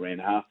halfway, ran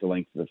half the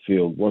length of the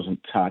field, wasn't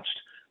touched,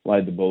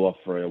 laid the ball off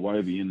for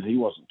Iwobi, and he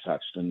wasn't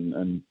touched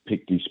and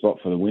picked his spot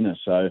for the winner.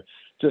 So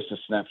just a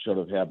snapshot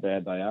of how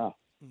bad they are.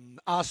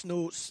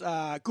 Arsenal's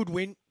good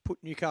win, put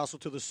Newcastle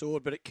to the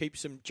sword, but it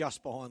keeps them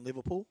just behind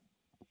Liverpool.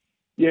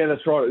 Yeah,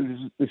 that's right.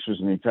 This was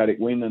an emphatic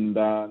win, and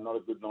not a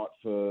good night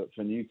for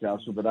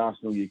Newcastle. But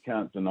Arsenal, you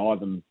can't deny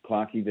them,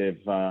 Clarkey.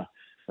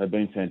 They've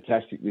been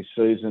fantastic this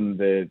season.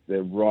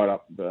 They're right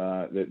up.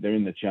 They're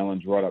in the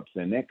challenge right up to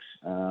their necks.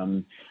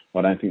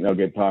 I don't think they'll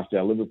get past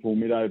our Liverpool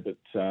middo, but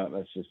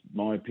that's just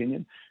my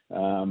opinion.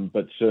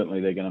 But certainly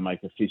they're going to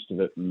make a fist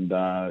of it, and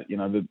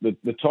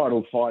the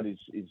title fight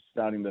is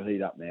starting to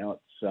heat up now.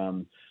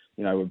 It's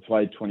we've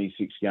played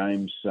 26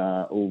 games.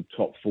 All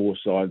top four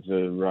sides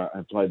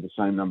have played the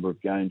same number of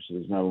games, so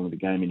there's no one with a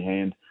game in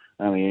hand.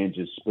 Only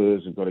Angers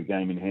Spurs have got a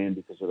game in hand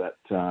because of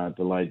that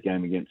delayed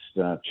game against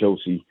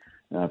Chelsea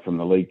from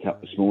the League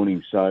Cup this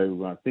morning.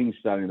 So things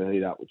starting to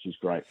heat up, which is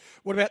great.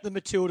 What about the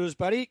Matildas,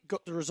 buddy?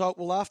 Got the result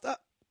well after?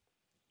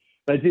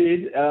 They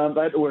did.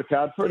 They had to work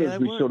hard for it, as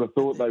we sort of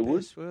thought they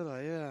would. Were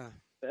they? Yeah.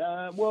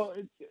 Well,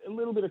 a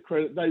little bit of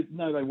credit. They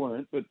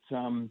weren't, but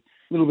a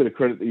little bit of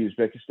credit to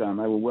Uzbekistan.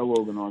 They were well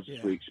organised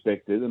as we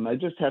expected, and they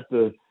just had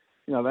to,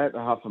 they had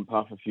to huff and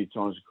puff a few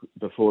times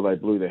before they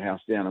blew their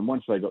house down. And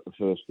once they got the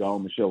first goal,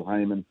 Michelle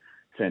Heyman,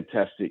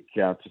 fantastic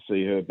to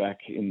see her back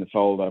in the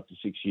fold after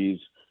 6 years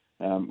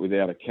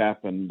without a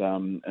cap,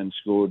 and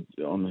scored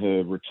on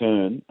her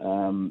return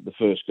the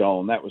first goal,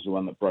 and that was the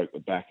one that broke the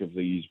back of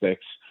the Uzbeks.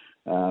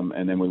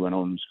 And then we went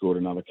on and scored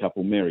another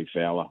couple. Mary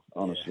Fowler,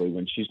 honestly,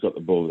 when she's got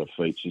the ball at her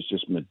feet, she's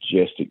just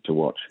majestic to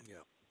watch.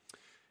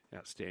 Yeah.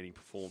 Outstanding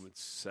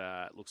performance.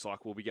 Looks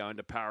like we'll be going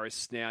to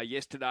Paris. Now,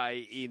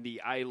 yesterday in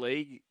the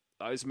A-League,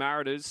 those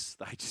Mariners,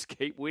 they just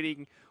keep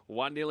winning.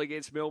 1-0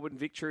 against Melbourne,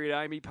 victory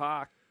at Amy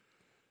Park.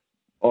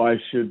 I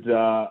should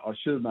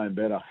have known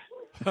better.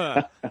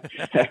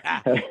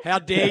 How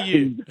dare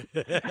you?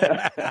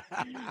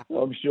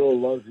 I'm sure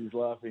Loz is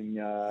laughing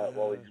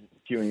while he's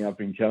queuing up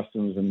in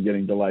customs and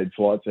getting delayed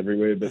flights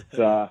everywhere. But,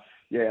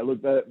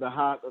 look, the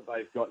heart that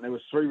they've got, and there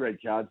was 3 red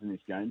cards in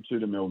this game, 2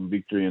 to Melbourne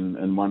Victory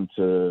and 1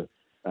 to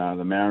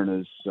the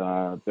Mariners,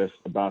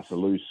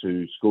 Barcelona,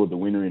 who scored the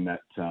winner in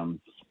that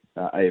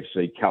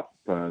AFC Cup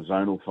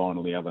zonal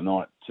final the other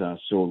night,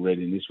 saw red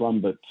in this one.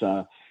 But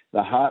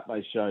the heart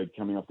they showed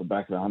coming off the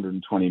back of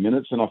 120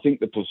 minutes, and I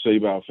think the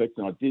placebo effect,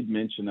 and I did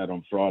mention that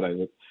on Friday,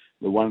 that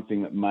the one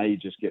thing that may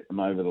just get them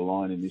over the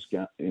line in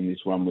this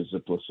one was the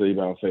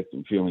placebo effect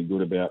and feeling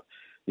good about,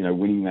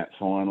 winning that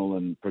final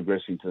and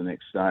progressing to the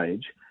next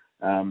stage.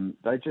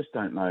 They just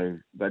don't know.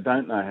 They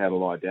don't know how to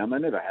lie down. They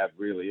never have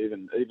really,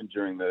 even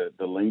during the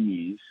lean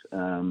years.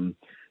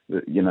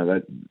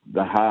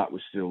 The heart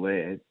was still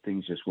there.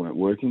 Things just weren't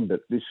working.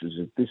 But this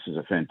is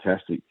a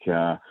fantastic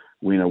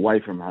win away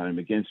from home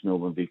against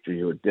Melbourne Victory,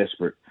 who are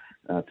desperate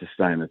to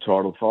stay in the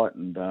title fight.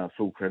 And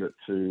full credit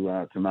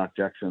to Mark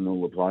Jackson and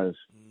all the players.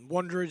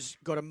 Wanderers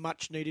got a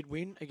much-needed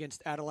win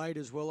against Adelaide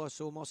as well, I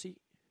saw, Mossy.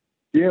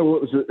 Yeah,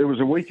 well, it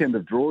was a weekend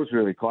of draws,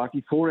 really,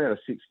 Clarkie. 4 out of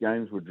 6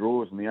 games were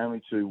draws, and the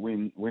only 2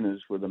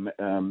 winners were the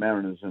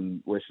Mariners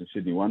and Western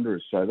Sydney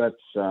Wanderers. So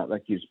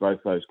that gives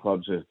both those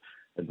clubs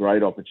a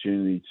great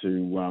opportunity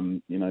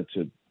to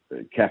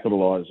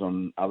capitalise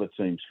on other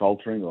teams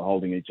faltering or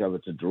holding each other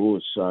to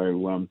draws.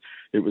 So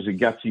it was a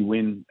gutsy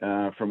win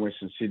from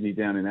Western Sydney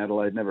down in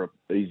Adelaide. Never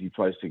an easy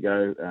place to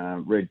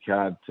go. Red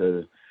card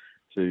to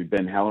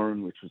Ben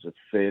Halloran, which was a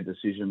fair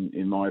decision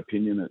in my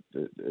opinion.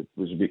 It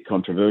was a bit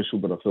controversial,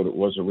 but I thought it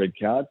was a red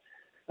card.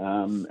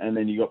 And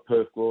then you got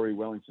Perth Glory,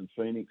 Wellington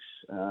Phoenix.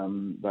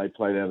 They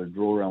played out a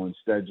draw. Alan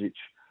Stajic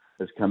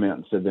has come out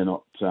and said they're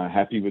not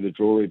happy with the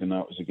draw, even though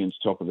it was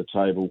against top of the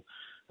table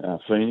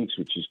Phoenix,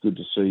 which is good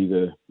to see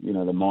the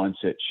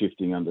mindset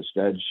shifting under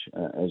Stag,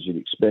 as you'd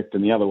expect.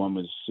 And the other one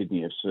was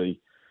Sydney FC,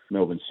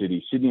 Melbourne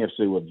City. Sydney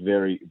FC were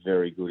very,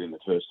 very good in the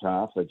first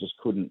half. They just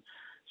couldn't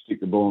stick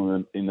the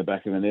ball in the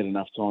back of the net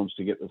enough times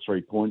to get the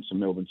 3 points, and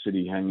Melbourne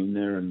City hung in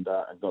there and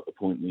got the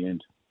point in the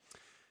end.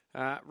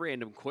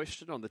 Random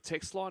question on the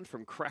text line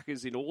from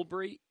Crackers in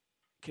Albury.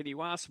 Can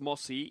you ask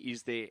Mossy,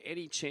 is there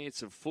any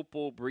chance of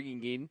football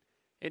bringing in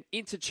an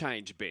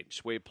interchange bench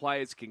where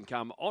players can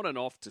come on and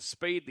off to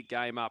speed the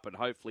game up and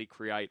hopefully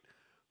create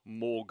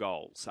more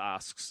goals?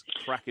 Asks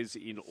Crackers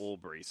in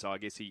Albury. So I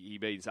guess he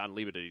means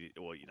unlimited,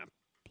 or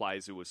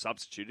players who were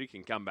substituted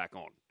can come back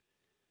on.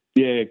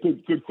 Yeah,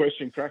 good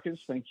question, Crackers.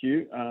 Thank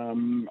you.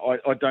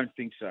 I don't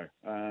think so.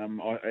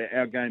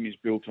 Our game is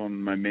built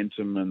on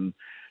momentum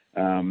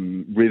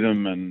and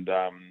rhythm and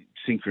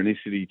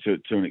synchronicity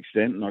to an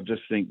extent, and I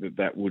just think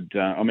that would.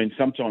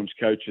 Sometimes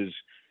coaches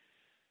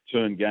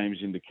turn games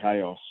into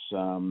chaos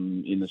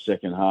in the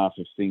second half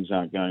if things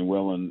aren't going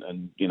well, and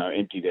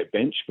empty their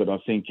bench. But I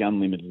think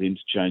unlimited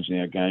interchange in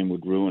our game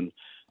would ruin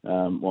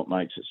what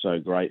makes it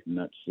so great, and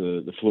that's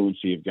the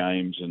fluency of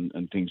games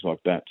and things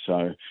like that.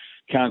 So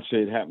can't see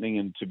it happening,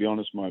 and to be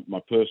honest,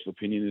 my personal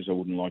opinion is I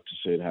wouldn't like to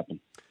see it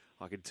happen.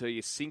 I can tell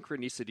you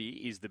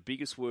synchronicity is the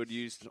biggest word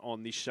used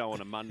on this show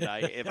on a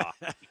Monday ever.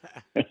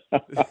 What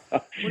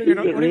do you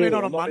mean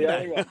on a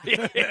Monday?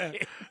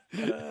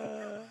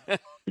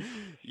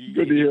 You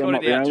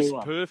got it out just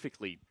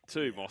perfectly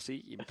too,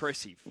 Mossy.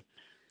 Impressive.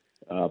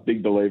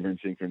 Big believer in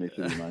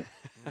synchronicity, mate.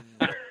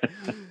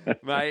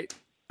 Mate,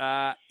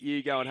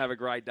 you go and have a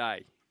great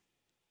day.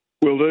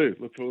 Will do.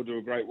 Look forward to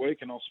a great week,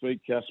 and I'll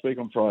speak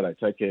on Friday.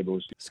 Take care,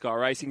 boys. Sky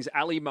Racing's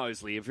Ally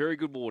Mosley. A very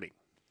good morning.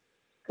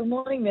 Good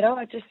morning, Mido.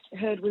 I just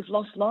heard we've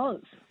lost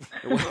Loz.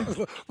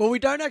 Well, we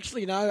don't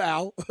actually know,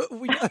 Al.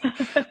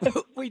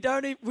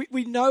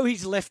 We know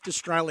he's left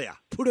Australia.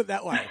 Put it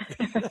that way.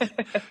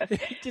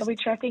 Are we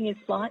tracking his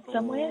flight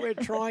somewhere? We're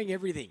trying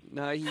everything.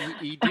 No,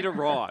 he did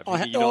arrive in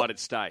the United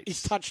States.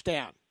 He's touched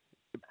down.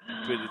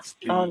 But it's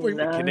the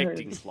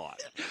connecting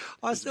flight.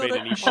 I'm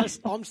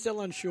still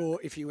unsure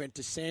if he went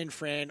to San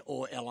Fran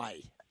or LA.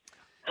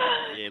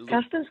 Yeah,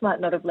 Customs might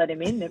not have let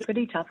him in. They're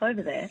pretty tough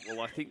over there. Well,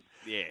 I think,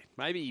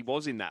 maybe he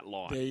was in that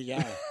line. There you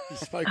go. He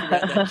spoke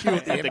about that queue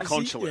at the embassy. The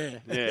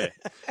consulate.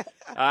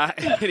 Yeah.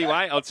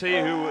 Anyway, I'll tell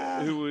you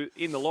who were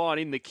in the line,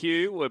 in the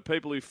queue, were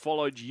people who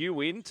followed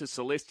you in to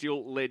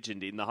Celestial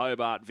Legend in the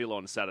Hobart Villa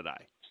on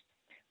Saturday.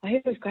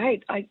 It was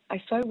great. I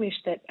so wish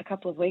that a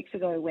couple of weeks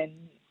ago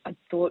when I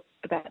thought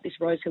about this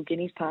Rosehill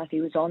Guineas path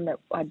he was on, that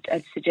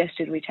I'd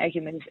suggested we take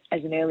him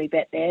as an early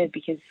bet there,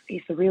 because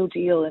he's the real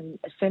deal. And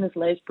as soon as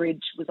Les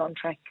Bridge was on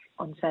track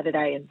on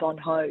Saturday and Bon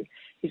Ho,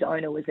 his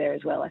owner, was there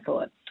as well, I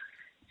thought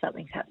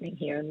something's happening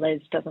here. And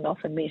Les doesn't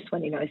often miss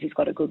when he knows he's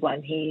got a good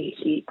one.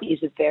 He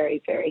is a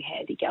very, very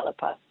handy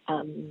galloper.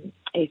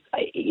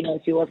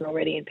 If he wasn't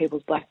already in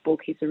people's black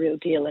book, he's the real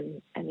deal,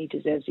 and he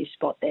deserves his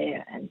spot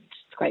there. And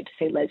it's great to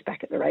see Les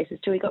back at the races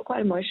too. He got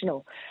quite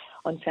emotional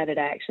on Saturday,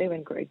 actually,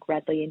 when Greg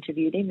Radley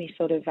interviewed him. He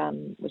sort of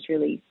was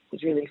really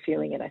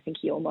feeling it. I think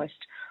he almost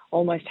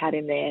had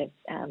him there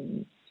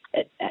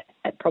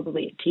at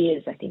probably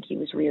tears. I think he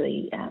was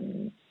really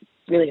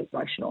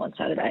emotional on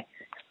Saturday.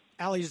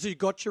 Ali, has he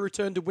got your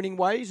return to winning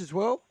ways as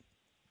well?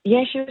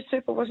 Yeah, she was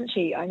super, wasn't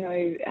she? I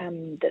know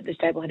that the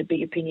stable had a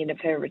big opinion of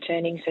her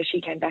returning, so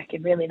she came back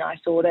in really nice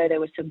order. There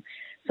were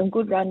some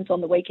good runs on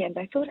the weekend.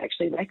 I thought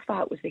actually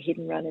Lexfart was the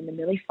hidden run in the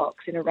Millie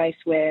Fox in a race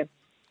where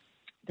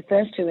the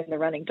first two in the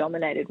running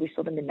dominated. We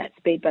saw them in that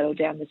speed battle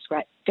down the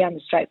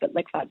straight, but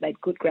Lexfart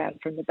made good ground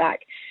from the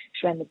back.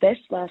 She ran the best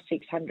last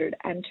 600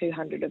 and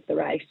 200 of the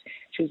race.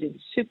 She was in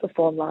super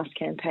form last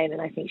campaign,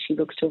 and I think she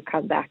looks to have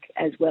come back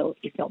as well,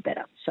 if not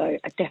better. So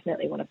I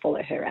definitely want to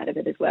follow her out of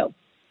it as well.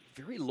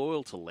 Very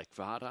loyal to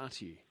Lexfart,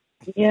 aren't you?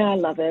 Yeah, I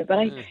love her.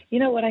 But you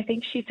know what? I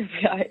think she's.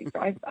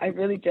 I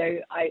really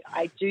do.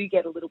 I do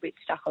get a little bit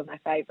stuck on my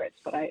favourites,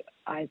 but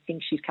I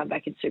think she's come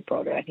back in super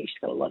order. I think she's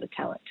got a lot of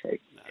talent too.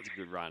 That's a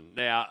good run.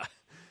 Now,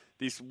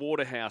 this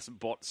Waterhouse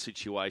bot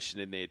situation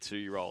in their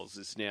 2-year-olds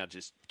is now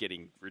just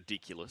getting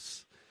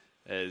ridiculous.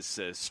 As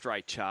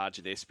Straight Charge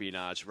and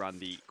Espionage run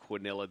the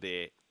Quinella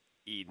there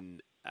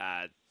in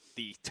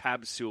the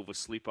Tab Silver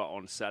Slipper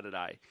on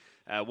Saturday.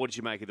 What did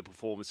you make of the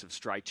performance of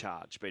Straight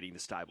Charge beating the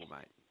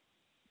stablemate?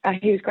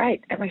 He was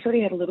great, and I thought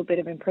he had a little bit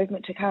of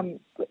improvement to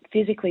come.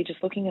 Physically,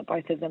 just looking at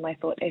both of them, I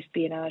thought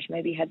Espionage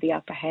maybe had the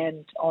upper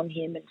hand on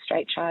him, and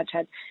Straight Charge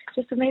had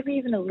just maybe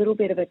even a little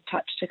bit of a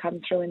touch to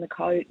come through in the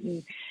coat,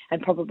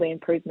 and probably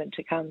improvement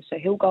to come. So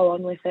he'll go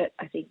on with it.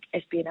 I think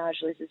Espionage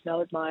loses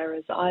no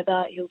admirers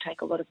either. He'll take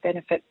a lot of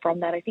benefit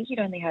from that. I think he'd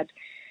only had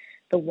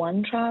the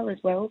one trial as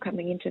well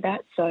coming into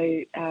that, so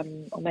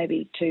or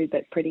maybe two,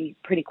 but pretty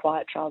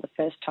quiet trial the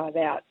first time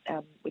out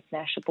with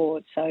Nash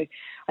aboard. So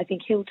I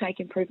think he'll take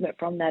improvement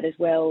from that as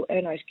well.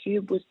 Erno's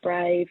Cube was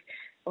brave.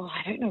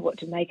 I don't know what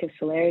to make of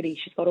Celerity.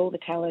 She's got all the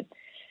talent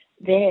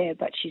there,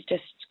 but she's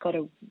just got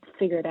to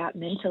figure it out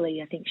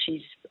mentally. I think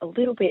she's a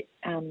little bit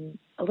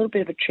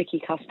of a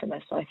tricky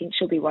customer, so I think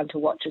she'll be one to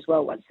watch as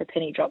well once the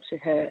penny drops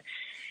with her.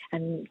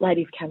 And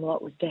Lady of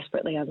Camelot was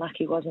desperately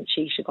unlucky, wasn't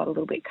she? She got a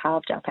little bit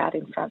carved up out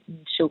in front,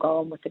 and she'll go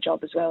on with the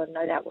job as well. And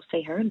no doubt we'll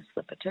see her in the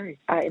slipper too.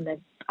 In the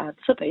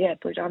slipper,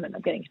 Blue Diamond.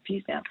 I'm getting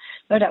confused now.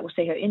 No doubt we'll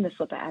see her in the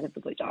slipper out of the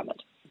Blue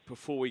Diamond.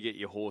 Before we get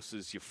your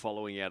horses, you're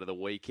following out of the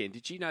weekend,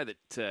 did you know that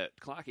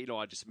Clarkie and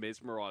I just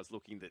mesmerised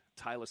looking that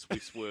Taylor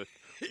Swift's worth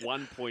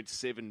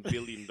 $1.7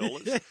 billion?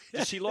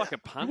 Does she like a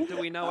punt? Do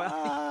we know?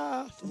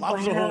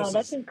 Loves the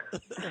horses. We've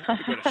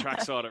got a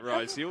trackside at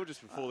Rosehill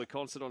just before the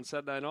concert on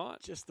Saturday night.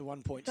 Just the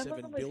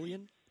 1.7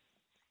 billion.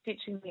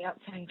 Stitching me up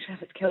saying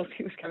Travis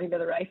Kelce was coming to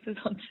the races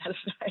on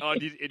Saturday. Oh,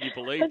 and you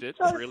believed it?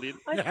 So, Brilliant.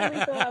 I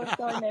really thought I was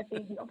going there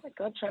thinking, oh my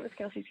God, Travis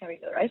Kelce's coming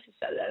to the races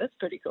Saturday. That's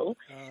pretty cool.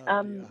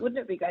 Wouldn't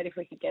it be great if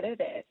we could get her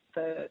there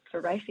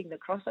for racing the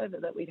crossover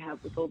that we'd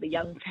have with all the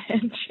young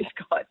fans she's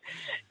got?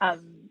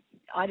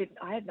 I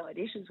had no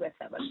idea she was worth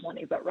that much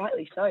money, but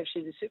rightly so.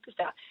 She's a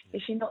superstar.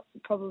 Is she not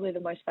probably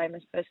the most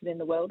famous person in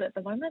the world at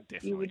the moment?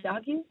 Definitely. You would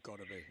argue? Got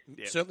to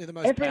be. Yep. Certainly the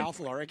most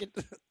powerful, I reckon.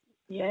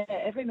 Yeah,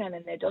 every man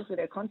and their dogs with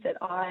her concert.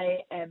 I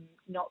am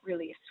not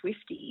really a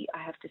Swiftie,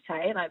 I have to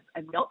say, and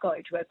I'm not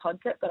going to her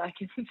concert, but I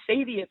can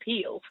see the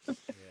appeal. Yeah,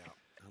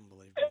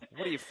 unbelievable.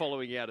 What are you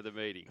following out of the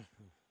meeting?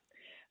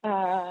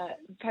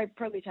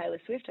 Probably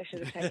Taylor Swift. I should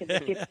have taken the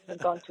tip and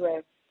gone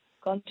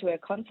to her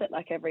concert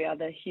like every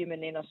other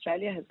human in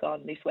Australia has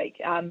gone this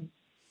week.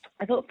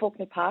 I thought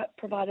Faulkner Park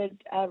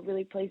provided a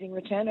really pleasing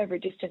return over a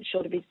distance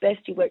short of his best.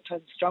 He worked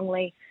home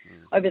strongly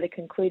over the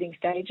concluding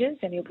stages,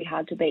 and he'll be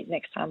hard to beat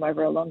next time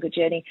over a longer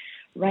journey.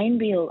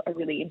 Rainbeal, a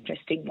really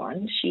interesting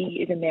one. She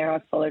is a mare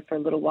I've followed for a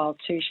little while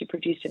too. She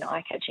produced an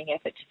eye-catching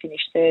effort to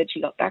finish third.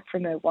 She got back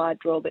from her wide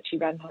draw, but she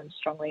ran home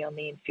strongly on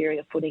the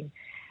inferior footing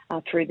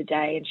through the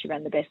day, and she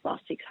ran the best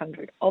last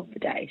 600 of the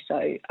day.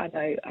 So I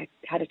know I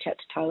had a chat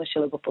to Tyler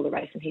Schiller before the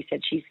race, and he said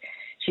she's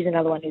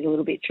another one who's a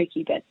little bit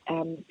tricky, but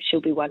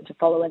she'll be one to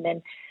follow. And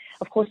then,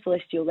 of course,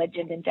 Celestial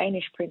Legend and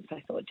Danish Prince,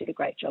 I thought, did a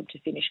great job to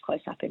finish close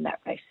up in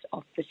that race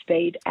off the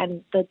speed.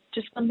 And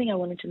just one thing I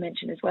wanted to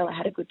mention as well, I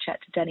had a good chat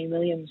to Danny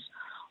Williams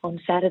on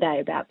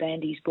Saturday about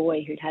Bandy's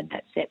boy who'd had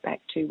that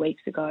setback 2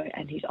 weeks ago,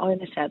 and his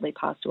owner sadly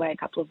passed away a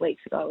couple of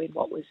weeks ago in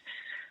what was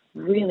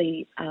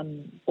really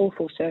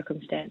awful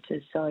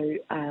circumstances. So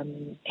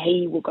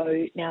he will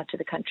go now to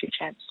the Country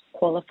Champs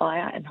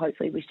qualifier, and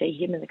hopefully we see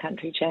him in the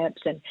Country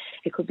Champs, and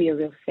it could be a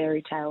real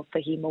fairy tale for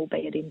him,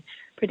 albeit in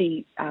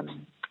pretty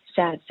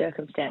sad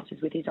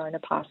circumstances with his owner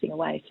passing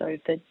away. So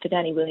for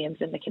Danny Williams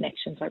and the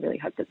connections, I really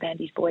hope that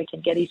Bandy's boy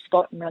can get his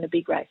spot and run a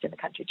big race in the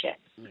country chat.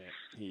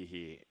 Yeah,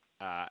 here.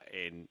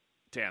 And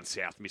down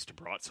south, Mr.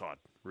 Brightside,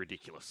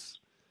 ridiculous.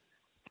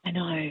 I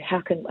know.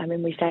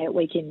 We say it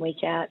week in,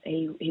 week out.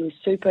 He was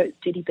super.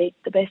 Did he beat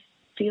the best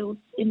field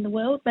in the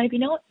world? Maybe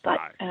not, but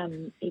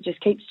he just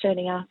keeps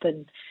turning up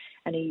and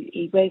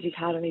he wears his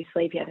heart on his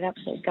sleeve. He had an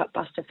absolute gut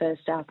buster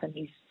first up, and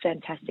he's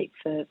fantastic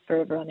for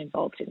everyone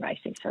involved in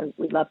racing. So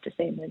we'd love to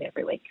see him win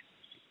every week.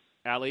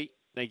 Ali,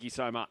 thank you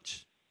so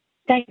much.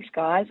 Thanks,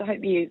 guys. I hope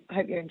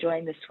you're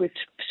enjoying the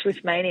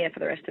Swift mania for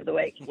the rest of the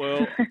week.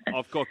 Well,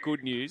 I've got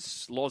good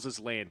news. Loz has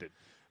landed.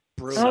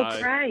 Brilliant.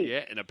 Oh, great.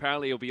 Yeah, and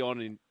apparently he'll be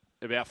on in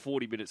about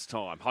 40 minutes'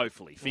 time,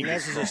 hopefully.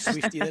 Loz is a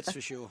Swiftie, that's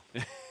for sure.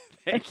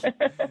 Thank you.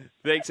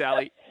 Thanks,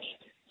 Ali.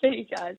 See you guys.